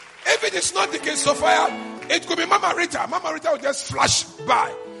 If it is not Deacon Sophia, it could be Mama Rita. Mama Rita will just flash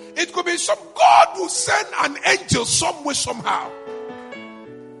by. It could be God will send an angel some way, somehow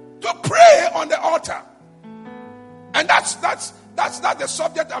to pray on the altar. And that's the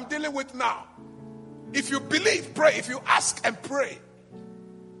subject I'm dealing with now. If you believe, pray. If you ask and pray.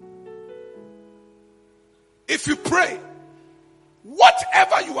 If you pray,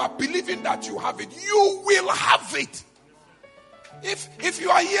 whatever you are believing that you have it, you will have it. If you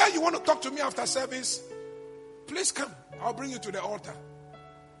are here, you want to talk to me after service, please come. I'll bring you to the altar.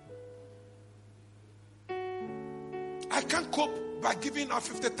 I can't cope by giving out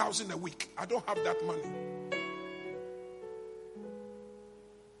 50,000 a week. I don't have that money.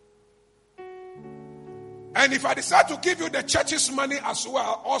 And if I decide to give you the church's money as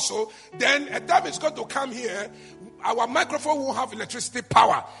well also, then a time is going to come here, our microphone won't have electricity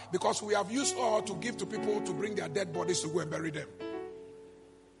power because we have used all to give to people to bring their dead bodies to go and bury them.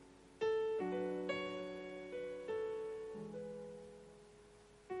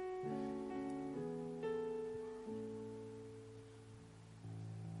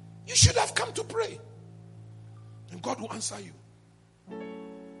 You should have come to pray. And God will answer you.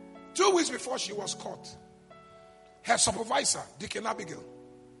 2 weeks before she was caught, her supervisor, Deacon Abigail,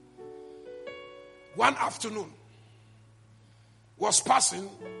 one afternoon was passing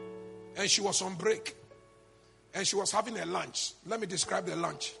and she was on break. And she was having a lunch. Let me describe the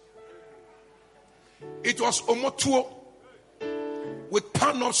lunch. It was omotuo with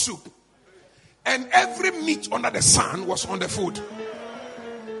pan soup. And every meat under the sun was on the food.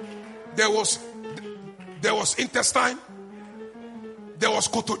 There was intestine. There was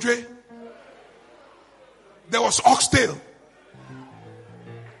kotodwe. There was oxtail.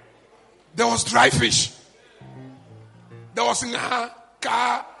 There was dry fish. There was nga,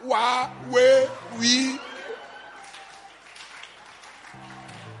 ka, wa, we, we.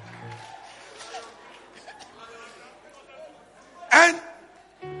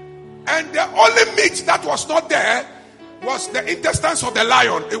 And the only meat that was not there was the intestines of the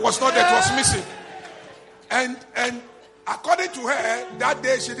lion. It was not there, it was missing. And according to her, that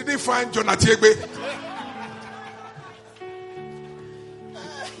day she didn't find Jonatiegbe.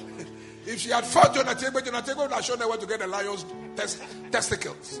 If she had found Jonatiegbe would have shown her where to get the lion's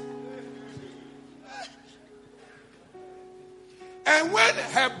testicles. And when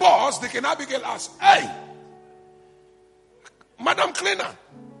her boss, Deacon Abigail, asked, hey, Madam Cleaner,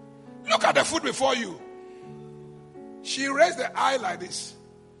 look at the food before you. She raised the eye like this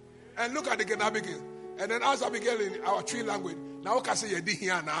and look at Deacon Abigail. And then asked Abigail in our tree language, now can say you're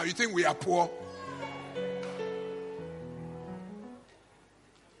here now. You think we are poor?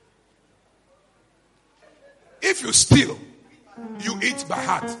 If you steal, you eat by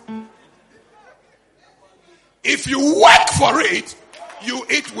heart. If you work for it, you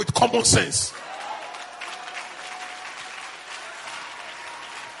eat with common sense.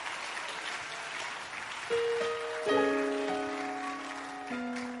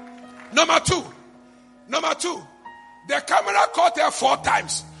 Number two, the camera caught her 4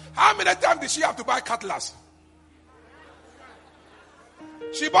 times. How many times did she have to buy cutlass?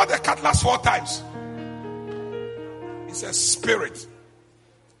 She bought the cutlass 4 times. It's a spirit.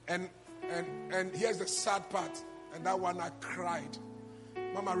 And here's the sad part. And that one I cried.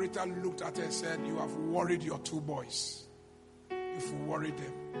 Mama Rita looked at her and said, you have worried your 2 boys. You've worried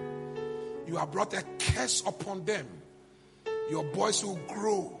them. You have brought a curse upon them. Your boys will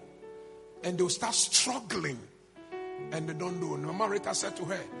grow and they'll start struggling and they don't know. Mama Rita said to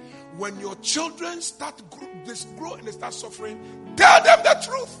her, when your children start grow and they start suffering, tell them the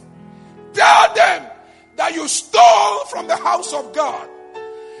truth. Tell them that you stole from the house of God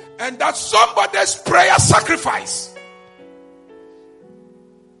and that somebody's prayer sacrifice,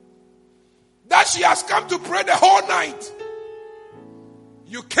 that she has come to pray the whole night.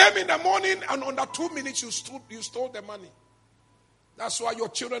 You came in the morning and under 2 minutes you stole the money. That's why your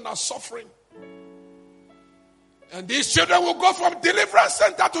children are suffering. And these children will go from deliverance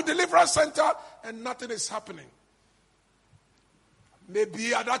center to deliverance center and nothing is happening.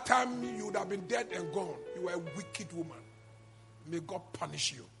 Maybe at that time you would have been dead and gone. You were a wicked woman. May God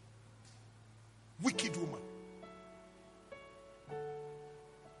punish you. Wicked woman.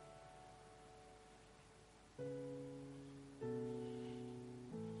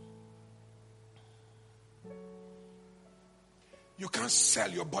 You can't sell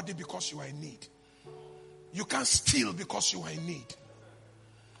your body because you are in need. You can't steal because you are in need.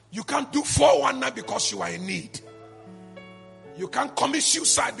 You can't do 419 because you are in need. You can't commit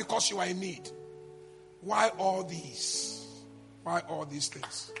suicide because you are in need. Why all these? Why all these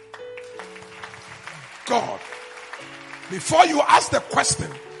things? God, before you ask the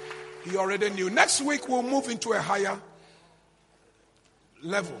question, He already knew. Next week we'll move into a higher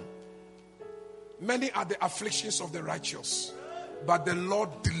level. Many are the afflictions of the righteous, but the Lord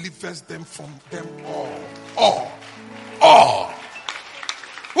delivers them from them all. All.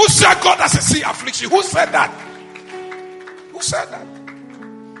 Who said God doesn't see affliction? Who said that? Who said that?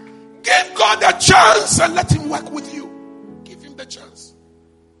 Give God a chance and let Him work with you. Give Him the chance.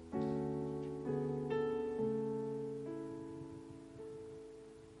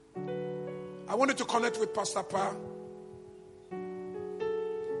 I wanted to connect with Pastor Pa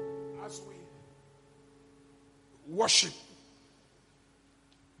as we worship.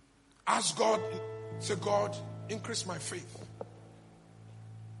 Ask God, say, God, increase my faith.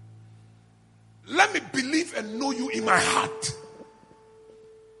 Let me believe and know you in my heart.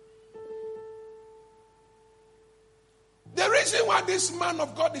 The reason why this man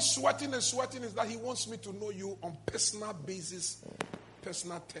of God is sweating and sweating is that he wants me to know you on personal basis,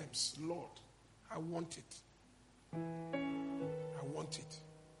 personal terms. Lord, I want it. I want it.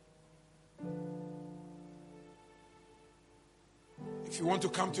 If you want to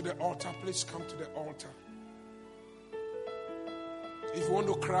come to the altar, please come to the altar. If you want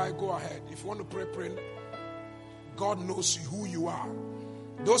to cry, go ahead. If you want to pray, pray. God knows who you are.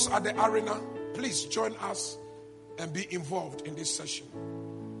 Those at the arena, please join us and be involved in this session.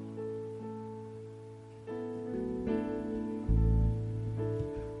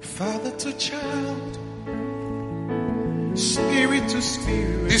 Father to child, spirit to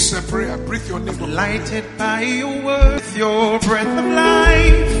spirit. This is a prayer. Breathe your name. Lighted by your word, your breath of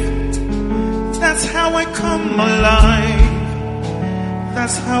life. That's how I come alive.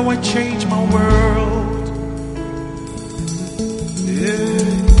 That's how I change my world. Yeah.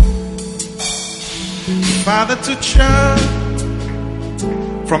 Father to child,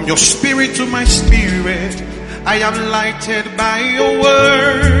 from your spirit to my spirit, I am lighted by your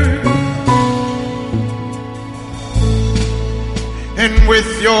word. And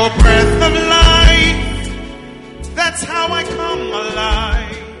with your breath of life, that's how I come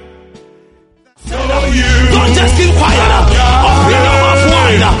alive. Don't just keep quiet. Open your mouth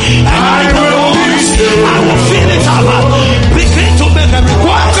wide. And I will fill it up. Begin to make a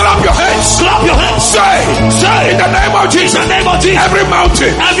request. Clap your hands. Clap your hands. Say in the name of Jesus. In the name of Jesus. Every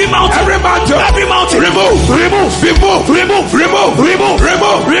mountain. Every mountain. Every mountain. Every mountain. Remove. Remove. Remove. Remove. Remove. Remove.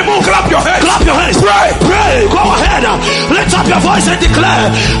 Remove. Remove. Clap your hands. Clap your hands. Pray. Pray. Go ahead. Lift up your voice and declare.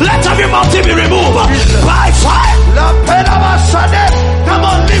 Let every mountain be removed by fire. Come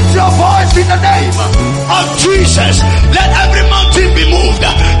on, lift your voice in the name of Jesus. Let every mountain be moved.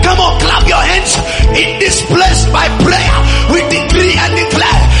 Come on, clap your hands in this place by prayer. We decree and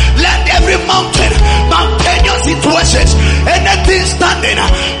declare. Let every mountainous situations, anything standing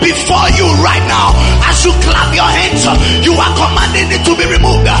before you right now, as you clap your hands, you are commanding it to be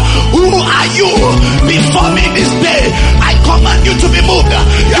removed. Who are you before me this day, I command you to be moved.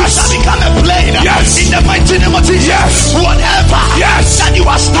 You shall become a plane. In the mighty name of Jesus. Whatever that you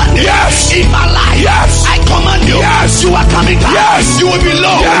are standing in my life, I command you. You are coming down. You will be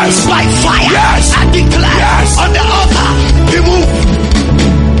low by fire. I declare on the altar, be moved.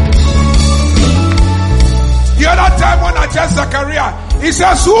 The other time when I addressed Zachariah, he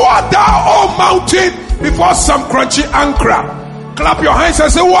says, who art thou, O mountain, before some Korankye Ankrah? Clap your hands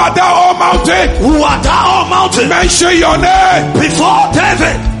and say, who art thou, O mountain? Who art thou, O mountain? Mention your name before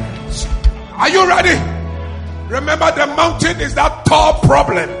David. Are you ready? Remember, the mountain is that tall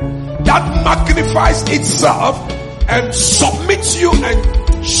problem that magnifies itself and submits you and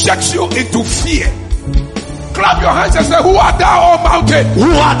shakes you into fear. Clap your hands and say, who art thou, O mountain?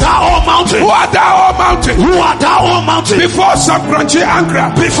 Who art thou, O mountain? Who art thou, O mountain? Who art thou, O mountain? Before some Korankye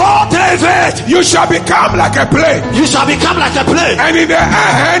Ankrah, before David, you shall become like a plain. You shall become like a plain. And in the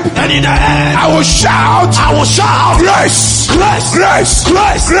end, I will shout. Grace, grace, grace,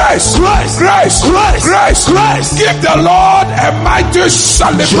 grace, grace, grace, grace, grace, grace, grace. Give the Lord a mighty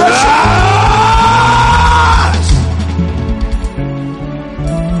celebration.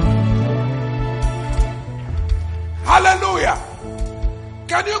 Hallelujah.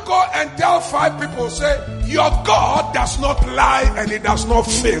 Can you go and tell 5 people, say, your God does not lie and he does not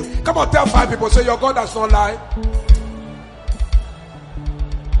fail? Come on, tell 5 people, say, your God does not lie.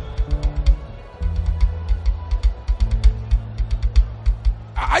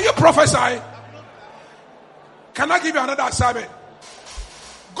 Are you prophesying? Can I give you another assignment?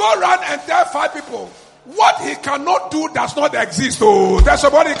 Go around and tell 5 people, what he cannot do does not exist. Oh, there's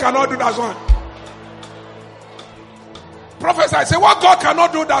somebody he cannot do, does not. Prophesy, say what God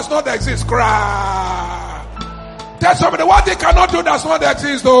cannot do does not exist. Cry. Tell somebody what he cannot do does not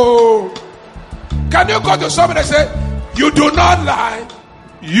exist. Oh, can you go to somebody and say, you do not lie,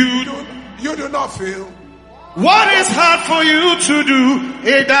 you do not fail. What is hard for you to do,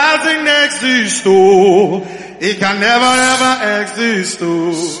 it doesn't exist. Oh, it can never ever exist.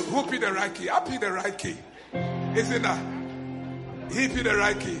 Oh, who picked the right key? I picked the right key. Isn't that? He picked the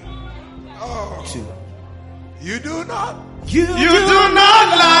right key. Oh, you do not. You do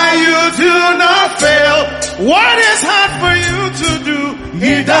not lie, you do not fail. What is hard for you to do,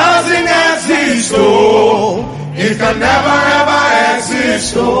 it doesn't exist. Oh, it can never ever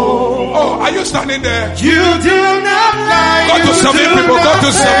exist. Oh, are you standing there? You do not lie. Go to 7 people, go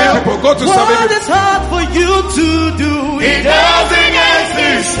to 7 people, go to 7 people. What is hard for you to do, it doesn't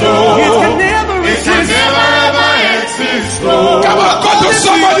exist. Oh, it can never ever exist. Oh, come on, go to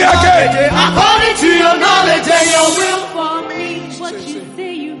somebody again. According to your knowledge and your will.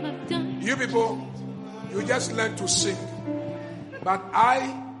 You people, you just learn to sing, but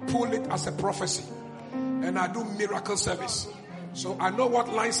I pull it as a prophecy and I do miracle service. So I know what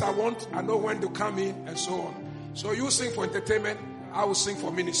lines I want, I know when to come in and so on. So you sing for entertainment, I will sing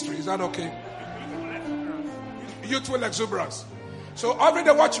for ministry. Is that okay? Youthful exuberance. So every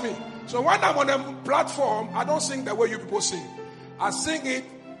day watch me. So when I'm on a platform, I don't sing the way you people sing. I sing it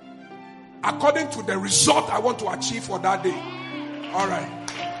according to the result I want to achieve for that day. All right.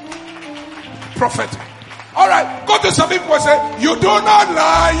 Prophet. All right. Go to some people and say, you do not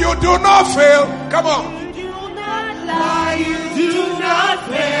lie, you do not fail. Come on. You do not lie, you do not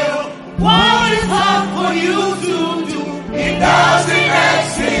fail. What is hard for you to do, it doesn't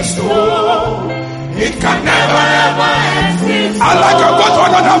exist. Oh, it can never ever exist. I like it. Go to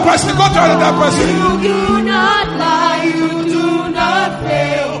another person. Go to another person. You do not lie, you do not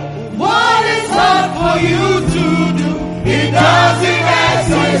fail. What is hard for you to do, it doesn't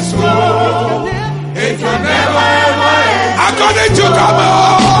exist. Oh, it can never ever exist. According to come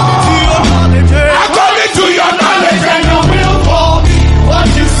on. According to your knowledge and your will for me, what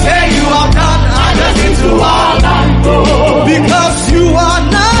you say you have done, I just into our life. Oh, because you are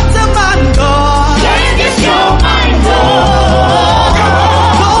not the man God. Change your mind.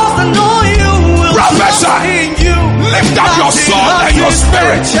 Those that know you will Professor, lift up your soul and your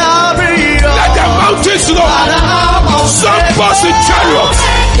spirit. Let the mountains know. Some pass in chariots,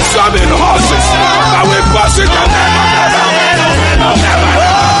 some in horses, but we pass it and never.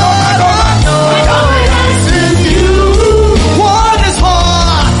 What is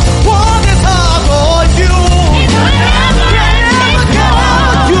hard for you? You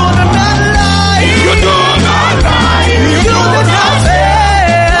do not lie. You do not lie. You do not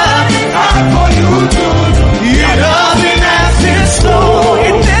fail. For you to do. It doesn't exist.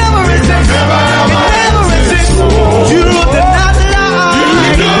 It never exists. It never exists. You do not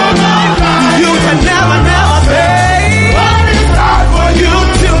lie. You can never fail.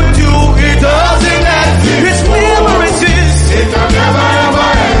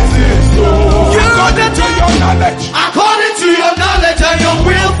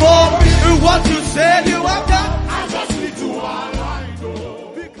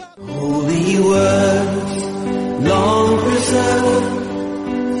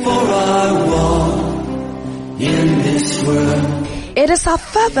 It is our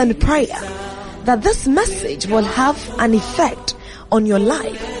fervent prayer that this message will have an effect on your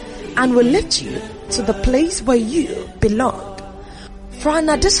life and will lift you to the place where you belong. For an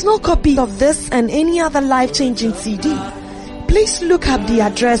additional copy of this and any other life-changing CD, please look up the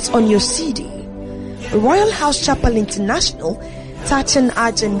address on your CD. Royalhouse Chapel International, touching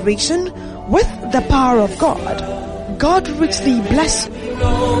our generation with the power of God. God richly bless you.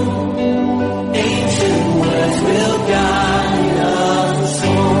 Ancient words will guide.